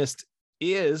Darwinist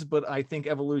is, but I think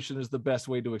evolution is the best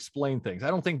way to explain things. I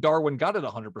don't think Darwin got it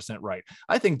 100% right.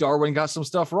 I think Darwin got some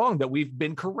stuff wrong that we've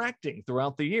been correcting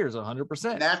throughout the years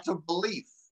 100%. That's a belief.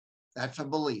 That's a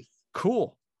belief.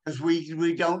 Cool. Because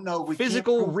we don't know. We can't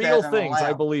Physical, prove real that in a things I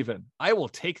lab. believe in. I will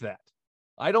take that.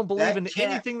 I don't believe That in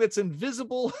can't- anything that's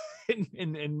invisible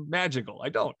and magical. I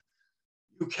don't.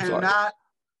 You Sorry. cannot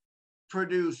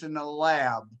produce in a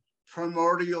lab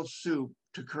primordial soup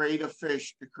to create a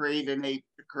fish, to create an ape,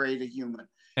 to create a human.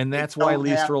 And that's It why don't Lee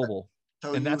happen. Strobel.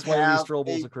 So And you that's why Lee have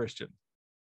Strobel's a Christian.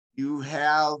 You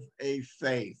have a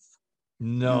faith.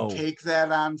 No. You take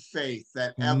that on faith.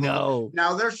 That No.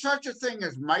 Now there's such a thing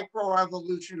as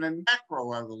microevolution and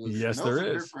macroevolution. Yes, Those there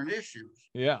are is. different issues.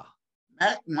 Yeah.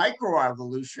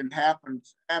 Microevolution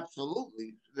happens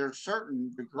absolutely. There's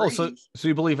certain Oh, degrees. so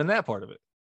you believe in that part of it?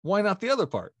 Why not the other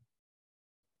part?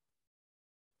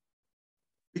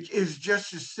 It is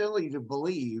just as silly to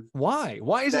believe. Why?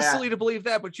 Why is it That silly to believe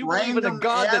that? But you believe in a random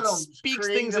God that atoms speaks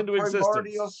create things a into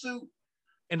primordial existence. soup.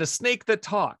 and a snake that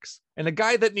talks and a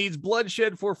guy that needs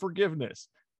bloodshed for forgiveness.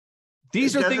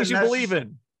 These are things you believe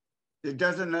in. It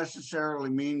doesn't necessarily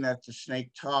mean that the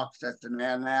snake talks. That's an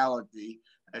analogy.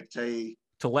 It's a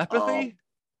telepathy.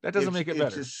 That doesn't make it better.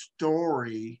 It's a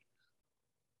story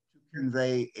to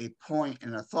convey a point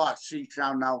and a thought. See,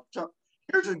 now, so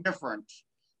here's a difference.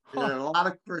 Huh. That a lot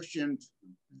of Christians,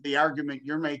 the argument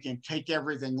you're making, take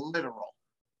everything literal.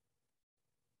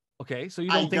 Okay, so you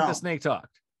don't think the snake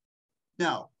talked?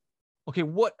 No. Okay,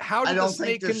 how did the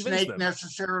snake convince them? I don't think the snake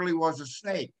necessarily was a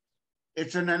snake.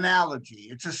 It's an analogy.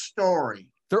 It's a story.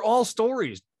 They're all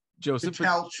stories, Joseph. To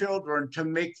tell children to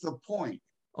make the point.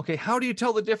 Okay, how do you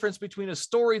tell the difference between a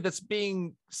story that's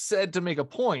being said to make a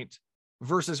point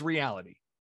versus reality?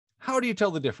 How do you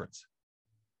tell the difference?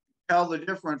 Tell the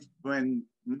difference when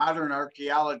modern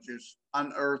archaeologists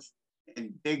unearth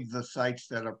and dig the sites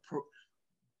that are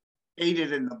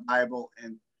stated in the Bible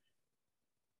and,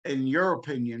 in your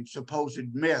opinion,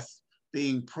 supposed myth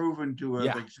being proven to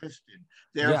have existed,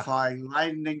 thereby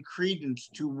lending credence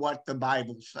to what the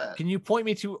Bible says. Can you point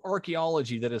me to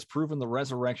archaeology that has proven the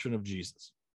resurrection of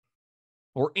Jesus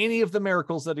or any of the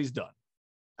miracles that he's done?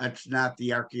 That's not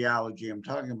the archaeology I'm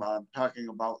talking about. I'm talking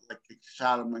about like the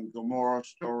Sodom and Gomorrah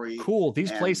story. Cool.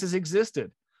 These places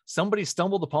existed. Somebody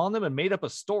stumbled upon them and made up a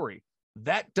story.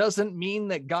 That doesn't mean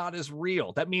that God is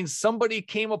real. That means somebody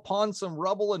came upon some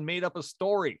rubble and made up a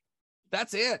story.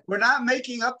 That's it. We're not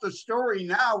making up the story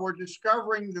now. We're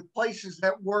discovering the places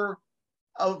that were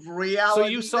of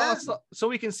reality. So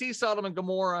we can see Sodom and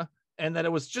Gomorrah and that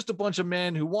it was just a bunch of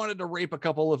men who wanted to rape a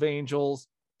couple of angels.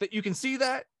 That you can see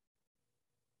that?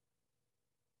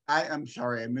 I'm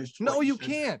sorry, I missed. No, you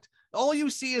can't. All you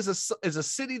see is a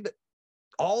city that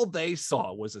all they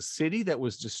saw was a city that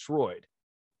was destroyed.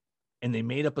 And they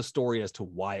made up a story as to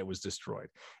why it was destroyed.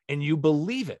 And you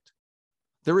believe it.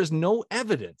 There is no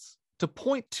evidence to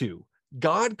point to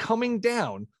God coming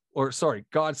down,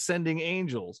 God sending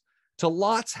angels to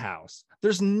Lot's house.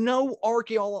 There's no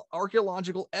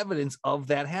archaeological evidence of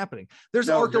that happening. There's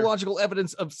archaeological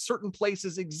evidence of certain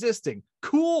places existing.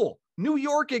 Cool. New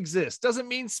York exists. Doesn't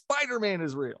mean Spider-Man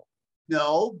is real.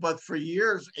 No, but for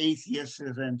years, atheists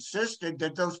have insisted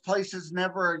that those places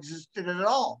never existed at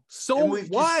all. So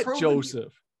what,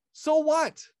 Joseph? So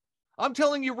what? I'm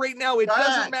telling you right now, it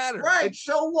doesn't matter. Right.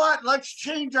 So what? Let's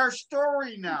change our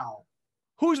story now.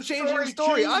 Who's changing the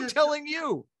story? I'm telling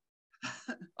you.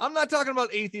 I'm not talking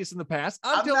about atheists in the past.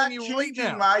 I'm telling you right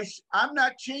now. I'm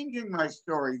not changing my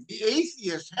story. The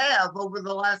atheists have over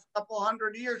the last couple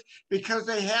hundred years because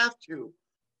they have to.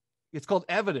 It's called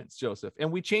evidence, Joseph.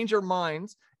 And we change our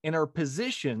minds and our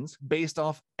positions based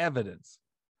off evidence.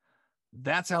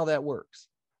 That's how that works.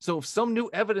 So if some new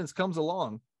evidence comes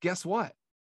along, guess what?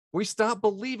 We stop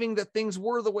believing that things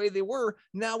were the way they were.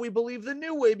 Now we believe the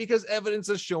new way because evidence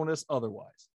has shown us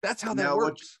otherwise. That's how that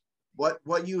works.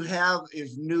 What you have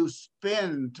is new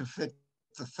spin to fit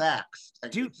the facts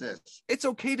that exist. It's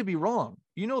okay to be wrong.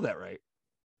 You know that, right?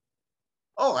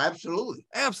 Oh, absolutely.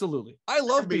 Absolutely. I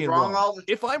love being wrong.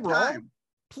 If I'm wrong,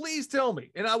 please tell me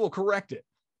and I will correct it.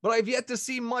 But I've yet to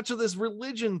see much of this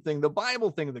religion thing, the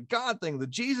Bible thing, the God thing, the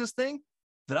Jesus thing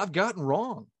that I've gotten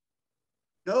wrong.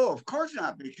 No, of course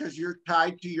not, because you're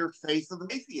tied to your faith of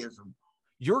atheism.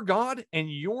 Your God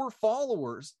and your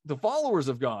followers, the followers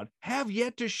of God, have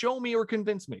yet to show me or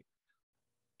convince me.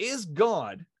 Does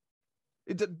God,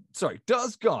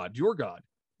 your God,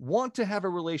 want to have a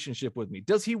relationship with me?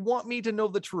 Does he want me to know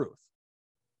the truth?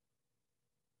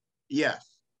 Yes.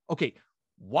 Okay.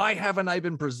 Why haven't I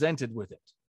been presented with it?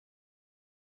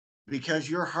 Because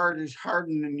your heart is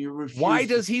hardened and you refuse. Why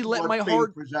does he let my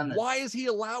heart? Why is he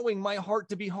allowing my heart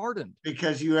to be hardened?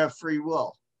 Because you have free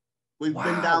will. We've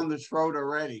been down this road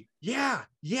already. Yeah.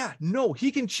 No,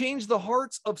 he can change the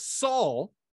hearts of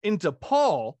Saul into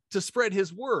Paul to spread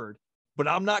his word, but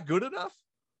I'm not good enough.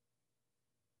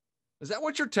 Is that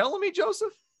what you're telling me,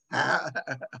 Joseph?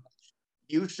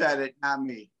 You said it, not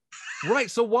me.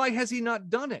 Right. So why has he not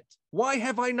done it? Why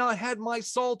have I not had my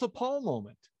Saul to Paul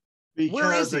moment? Because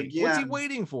where is he? Again, what's he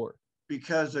waiting for?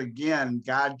 Because again,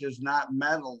 God does not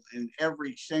meddle in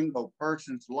every single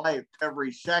person's life,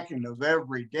 every second of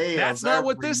every day. That's not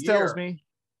what this tells me.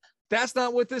 That's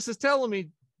not what this is telling me.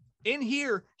 In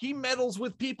here, he meddles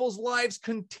with people's lives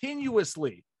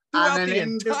continuously throughout the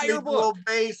entire book.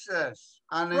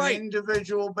 On an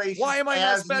individual basis. Why am I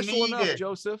not special enough,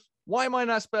 Joseph? Why am I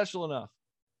not special enough?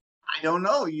 I don't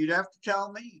know. You'd have to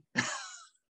tell me.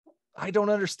 I don't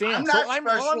understand. I'm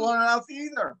not special enough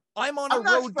either. I'm on a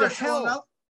road to hell.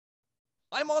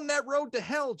 I'm on that road to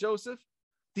hell, Joseph.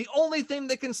 The only thing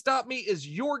that can stop me is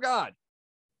your God.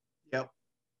 Yep.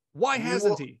 Why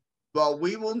hasn't he? Well,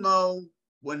 we will know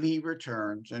when he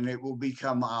returns, and it will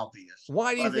become obvious.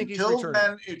 Why do you think he's until returning?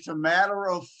 then, it's a matter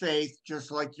of faith,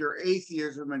 just like your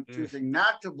atheism and choosing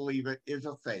not to believe it is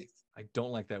a faith. I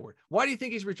don't like that word. Why do you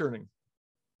think he's returning?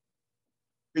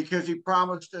 Because he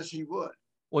promised us he would.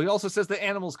 Well, he also says the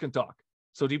animals can talk.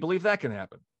 So do you believe that can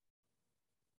happen?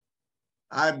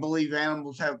 I believe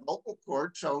animals have vocal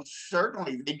cords, so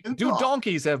certainly they do. Do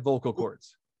donkeys have vocal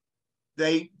cords?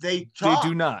 They talk. They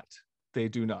do not. They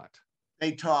do not.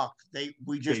 They talk.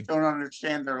 We just don't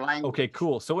understand their language. Okay,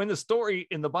 cool. So in the story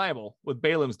in the Bible with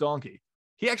Balaam's donkey,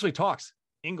 he actually talks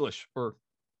English or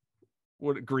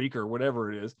what, Greek or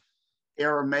whatever it is.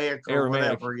 Aramaic or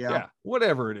whatever, yeah,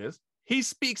 whatever it is. He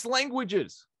speaks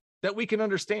languages that we can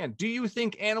understand. Do you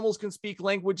think animals can speak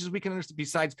languages we can understand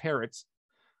besides parrots?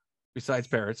 Besides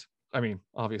parrots. I mean,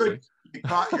 obviously. You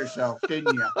caught yourself,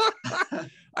 didn't you?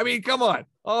 I mean, come on,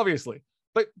 obviously.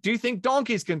 But do you think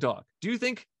donkeys can talk? Do you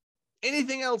think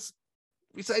anything else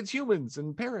besides humans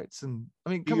and parrots? And I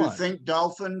mean, come on. Do you think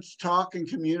dolphins talk and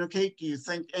communicate? Do you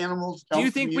think animals don't? Do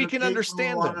you think we can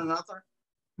understand one them? another?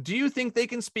 Do you think they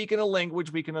can speak in a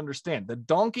language we can understand? The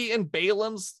donkey in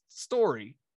Balaam's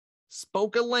story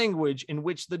spoke a language in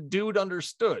which the dude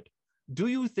understood. Do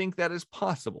you think that is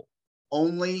possible?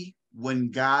 Only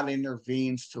when God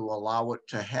intervenes to allow it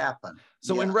to happen.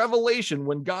 So in Revelation,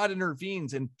 when God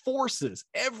intervenes and forces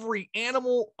every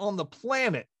animal on the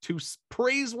planet to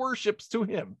praise worships to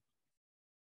him,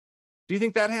 do you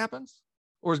think that happens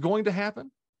or is going to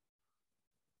happen?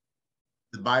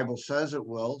 The Bible says it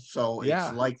will, so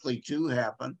it's likely to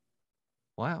happen.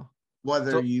 Wow.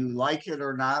 Whether you like it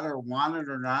or not, or want it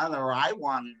or not, or I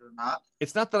want it or not.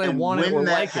 It's not that I want it or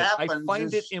like it. I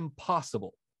find it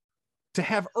impossible to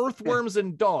have earthworms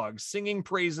and dogs singing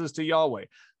praises to Yahweh.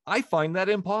 I find that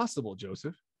impossible,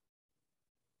 Joseph.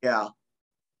 Yeah.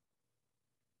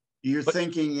 You're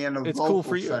thinking in a vocal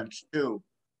sense too.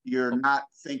 You're not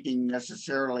thinking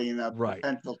necessarily in a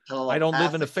potential telepathic I don't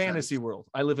live in a sense. fantasy world.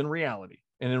 I live in reality.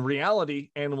 And in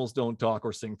reality, animals don't talk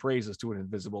or sing praises to an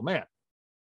invisible man.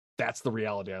 That's the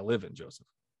reality I live in, Joseph.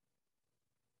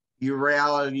 Your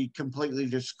reality completely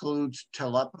excludes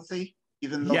telepathy,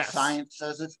 even though science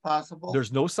says it's possible?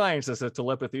 There's no science that says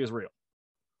telepathy is real.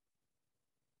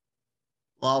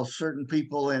 Well, certain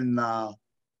people in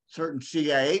certain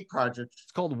CIA projects,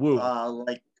 it's called woo,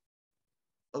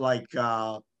 like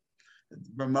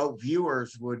remote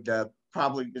viewers would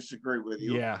probably disagree with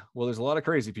you. Yeah, well, there's a lot of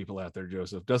crazy people out there,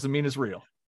 Joseph. Doesn't mean it's real.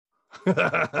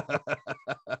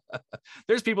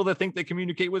 There's people that think they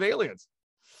communicate with aliens.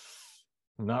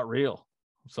 Not real.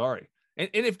 I'm sorry. And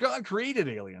if God created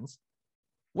aliens,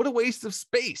 what a waste of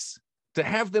space to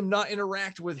have them not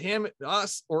interact with him,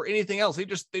 us, or anything else. They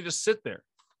just sit there.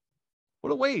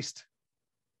 What a waste.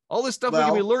 All this stuff we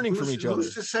can be learning from each other.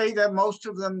 Who's to say that most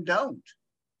of them don't?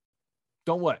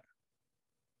 Don't what?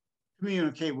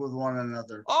 Communicate with one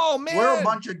another. Oh man, we're a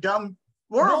bunch of dumb.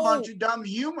 We're a bunch of dumb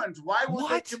humans. Why would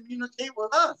they communicate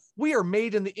with us? We are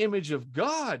made in the image of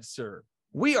God, sir.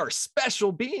 We are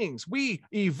special beings. We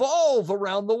revolve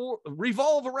around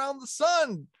the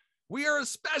sun. We are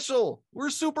special. We're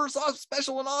super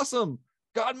special and awesome.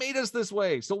 God made us this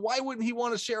way. So why wouldn't he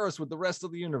want to share us with the rest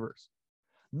of the universe?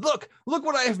 Look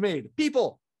what I have made.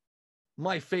 People,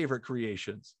 my favorite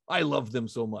creations. I love them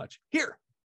so much. Here,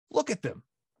 look at them.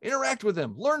 Interact with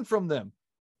them. Learn from them.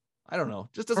 I don't know.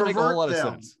 Just doesn't make a whole lot of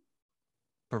sense.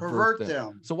 Pervert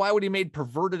them. So why would he made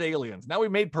perverted aliens? Now we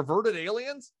made perverted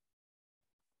aliens?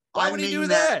 Why would he do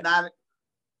that?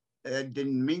 I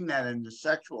didn't mean that in the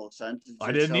sexual sense.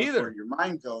 I didn't either. Where your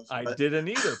mind goes. I didn't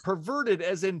either. Perverted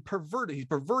as in perverted. He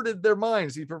perverted their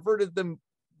minds. He perverted them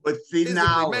with the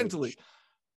knowledge. Mentally.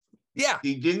 Yeah.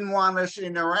 He didn't want us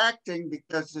interacting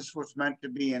because this was meant to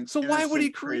be an. So why would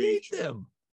he create them?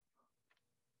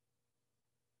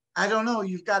 I don't know.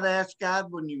 You've got to ask God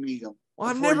when you meet him. Well,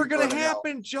 I'm never going to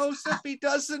happen, Joseph. He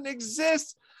doesn't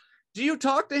exist. Do you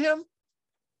talk to him?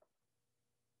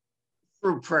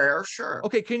 Through prayer, sure.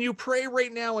 Okay, can you pray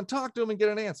right now and talk to him and get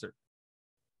an answer?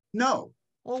 No.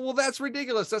 Well, that's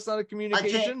ridiculous. That's not a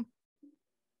communication.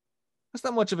 That's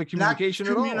not much of a communication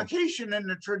at all. Communication in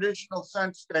the traditional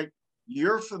sense that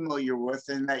you're familiar with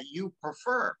and that you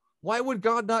prefer. Why would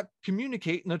God not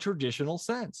communicate in a traditional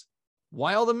sense?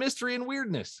 Why all the mystery and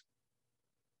weirdness?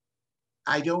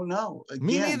 I don't know. Again,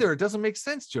 me neither. It doesn't make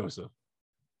sense, Joseph.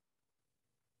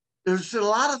 There's a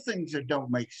lot of things that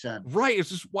don't make sense. Right. It's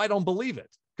just why I don't believe it.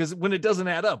 Because when it doesn't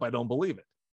add up, I don't believe it.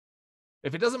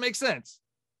 If it doesn't make sense,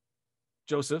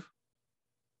 Joseph,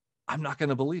 I'm not going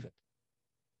to believe it.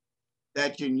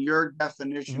 That's in your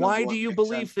definition. Why do you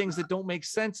believe things that don't make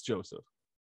sense, Joseph?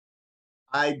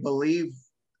 I believe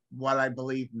what I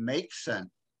believe makes sense.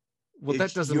 Well,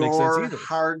 that doesn't make sense either. Your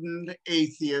hardened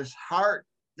atheist heart.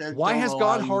 Why has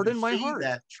God hardened my heart?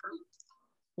 That truth.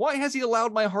 Why has he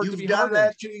allowed my heart to be You've done hardened?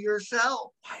 that to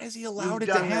yourself. Why has he allowed it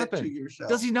to happen?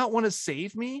 Does he not want to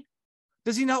save me?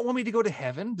 Does he not want me to go to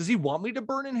heaven? Does he want me to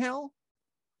burn in hell?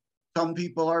 Some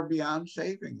people are beyond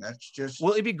saving. That's just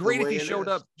well, it'd be great if he showed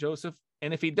up, Joseph.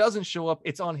 And if he doesn't show up,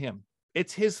 it's on him.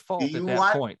 It's his fault at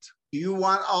that point. Do you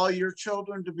want all your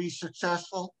children to be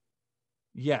successful?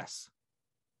 Yes.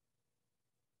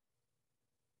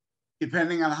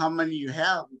 Depending on how many you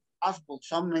have, possible.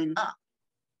 Some may not.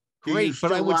 Great,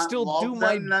 but I would still do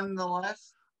my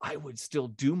nonetheless. I would still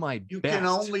do my best. You can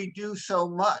only do so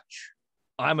much.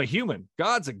 I'm a human.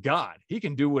 God's a God. He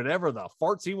can do whatever the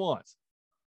farts he wants.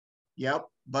 Yep.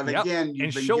 But again,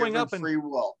 you've been showing given up free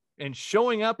will. And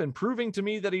showing up and proving to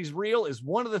me that he's real is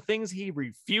one of the things he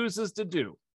refuses to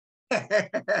do.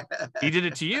 He did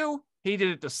it to you. He did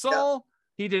it to Saul. Yep.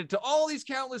 He did it to all these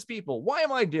countless people. Why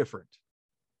am I different?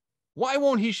 Why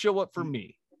won't he show up for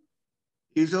me?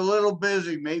 He's a little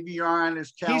busy. Maybe you're on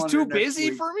his calendar. He's too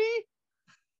busy for me?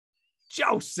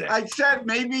 Joseph. I said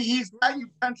maybe he's got you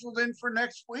penciled in for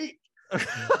next week.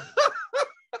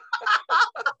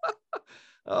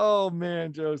 Oh,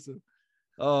 man, Joseph.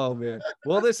 Oh, man.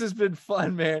 Well, this has been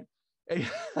fun, man.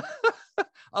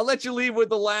 I'll let you leave with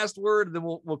the last word, and then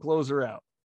we'll close her out.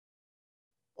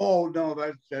 Oh, no,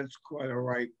 that's quite all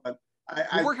right. But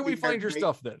where can we find your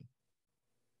stuff then?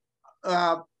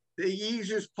 The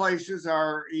easiest places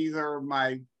are either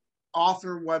my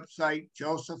author website,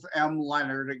 Joseph M.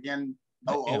 Lenard, again,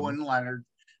 Owen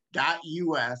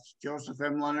Leonard.us,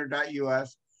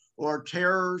 josephmleonard.us, or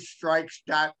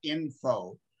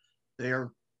terrorstrikes.info.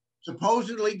 They're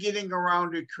supposedly getting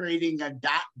around to creating a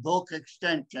 .book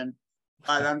extension,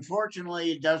 but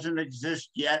unfortunately it doesn't exist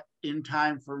yet in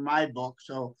time for my book.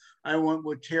 So I went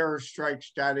with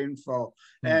terrorstrikes.info.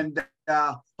 And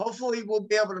hopefully we'll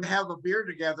be able to have a beer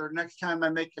together next time I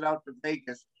make it out to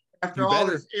Vegas. After all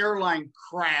this airline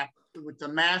crap with the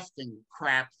masking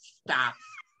crap stops,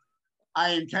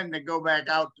 I intend to go back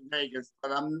out to Vegas,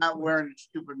 but I'm not wearing a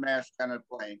stupid mask on a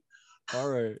plane. All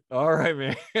right,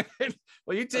 man.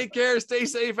 Well, you take care. Stay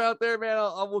safe out there, man.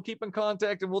 We'll keep in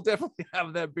contact, and we'll definitely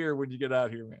have that beer when you get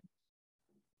out here, man.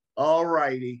 All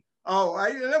righty. Oh,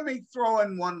 let me throw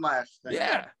in one last thing.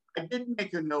 Yeah. I did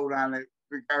make a note on it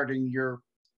regarding your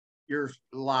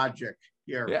logic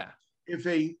here. Yeah. If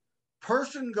a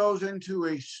person goes into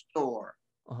a store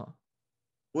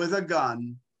with a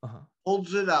gun,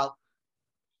 holds it up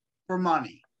for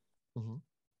money,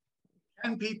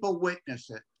 10 people witness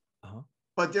it,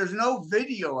 but there's no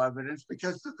video evidence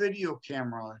because the video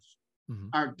cameras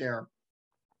aren't there.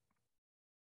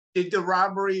 Did the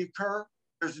robbery occur?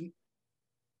 There's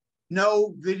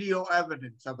no video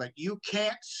evidence of it. You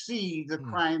can't see the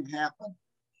crime happen,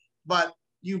 but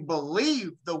you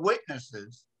believe the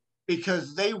witnesses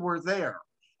because they were there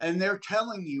and they're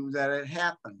telling you that it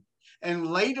happened. And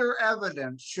later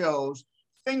evidence shows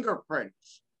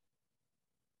fingerprints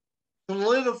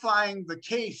solidifying the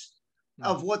case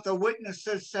of what the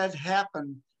witnesses said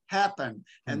happened.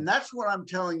 And that's what I'm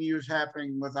telling you is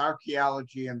happening with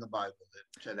archaeology in the Bible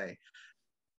today.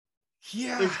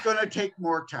 Yeah. It's going to take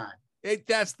more time.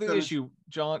 That's the issue,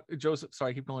 Joseph.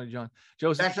 Sorry, I keep calling you John.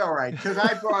 Joseph. That's all right, because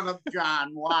I brought up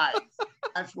John Wise.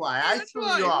 That's why I threw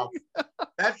you off.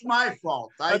 That's my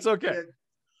fault. That's okay.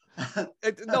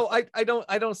 No, I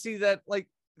don't see that. Like,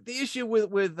 the issue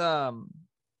with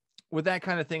that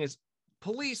kind of thing is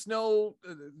police know,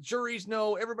 juries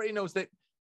know, everybody knows that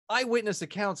eyewitness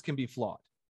accounts can be flawed.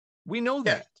 We know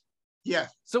that.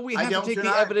 Yes. So we have to take the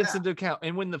evidence into account.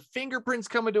 And when the fingerprints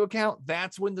come into account,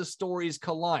 that's when the stories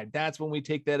collide. That's when we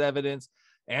take that evidence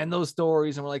and those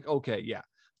stories and we're like, okay, yeah.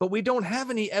 But we don't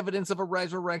have any evidence of a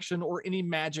resurrection or any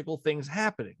magical things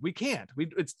happening. We can't.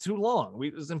 It's too long.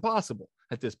 It's impossible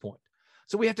at this point.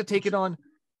 So we have to take it on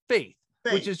faith.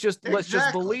 Which is just, let's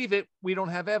just believe it. We don't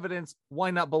have evidence.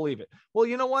 Why not believe it? Well,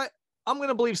 you know what? I'm going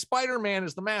to believe Spider-Man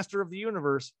is the master of the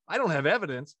universe. I don't have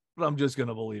evidence, but I'm just going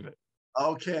to believe it.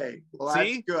 Okay. Well,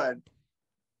 that's good.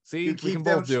 See, you we can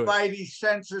both do it. Spidey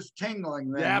senses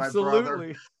tingling then,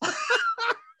 absolutely. My brother.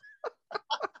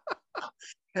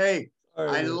 Hey,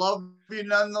 I love you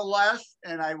nonetheless,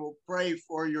 and I will pray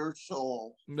for your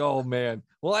soul. No, man.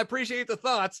 Well, I appreciate the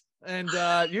thoughts, and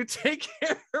you take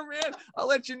care, man. I'll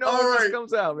let you know when this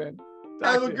comes out, man.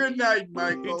 Have a good night,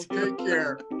 Michael. Take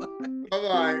care.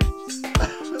 Bye-bye.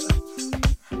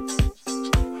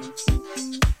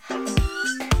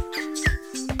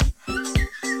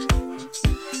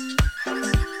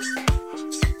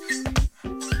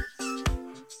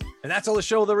 And that's all the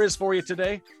show there is for you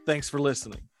today. Thanks for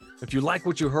listening. If you like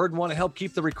what you heard and want to help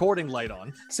keep the recording light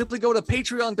on, simply go to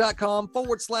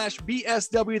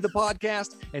patreon.com/BSW the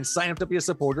podcast and sign up to be a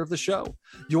supporter of the show.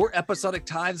 Your episodic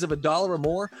tithes of $1 or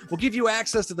more will give you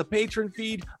access to the patron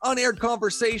feed, unaired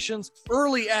conversations,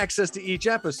 early access to each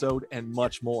episode, and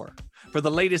much more. For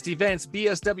the latest events,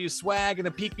 BSW swag, and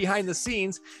a peek behind the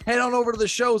scenes, head on over to the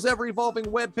show's ever-evolving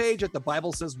webpage at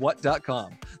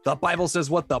thebiblesayswhat.com. The Bible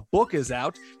Says What the book is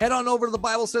out. Head on over to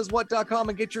thebiblesayswhat.com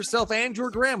and get yourself and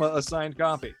your grandma a signed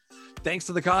copy. Thanks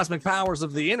to the cosmic powers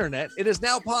of the internet, it is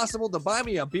now possible to buy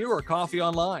me a beer or coffee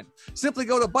online. Simply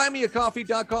go to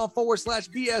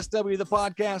buymeacoffee.com/BSW the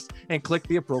podcast and click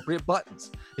the appropriate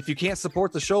buttons. If you can't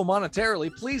support the show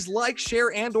monetarily, please like,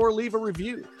 share, and or leave a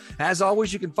review. As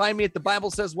always, you can find me at the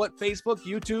Bible Says What Facebook,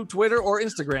 YouTube, Twitter, or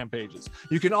Instagram pages.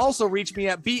 You can also reach me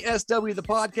at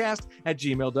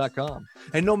bswthepodcast@gmail.com.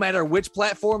 And no matter which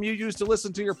platform you use to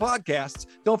listen to your podcasts,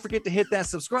 don't forget to hit that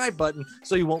subscribe button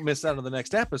so you won't miss out on the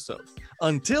next episode.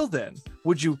 Until then,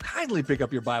 would you kindly pick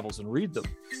up your Bibles and read them?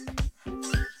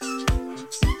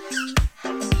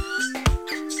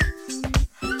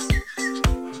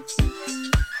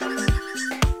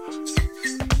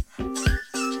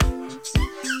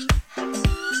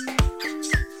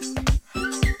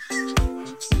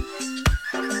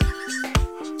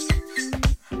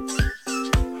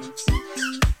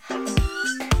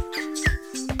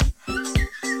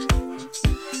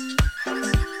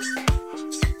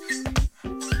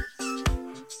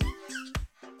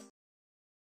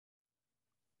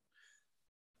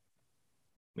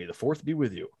 May the fourth be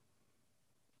with you.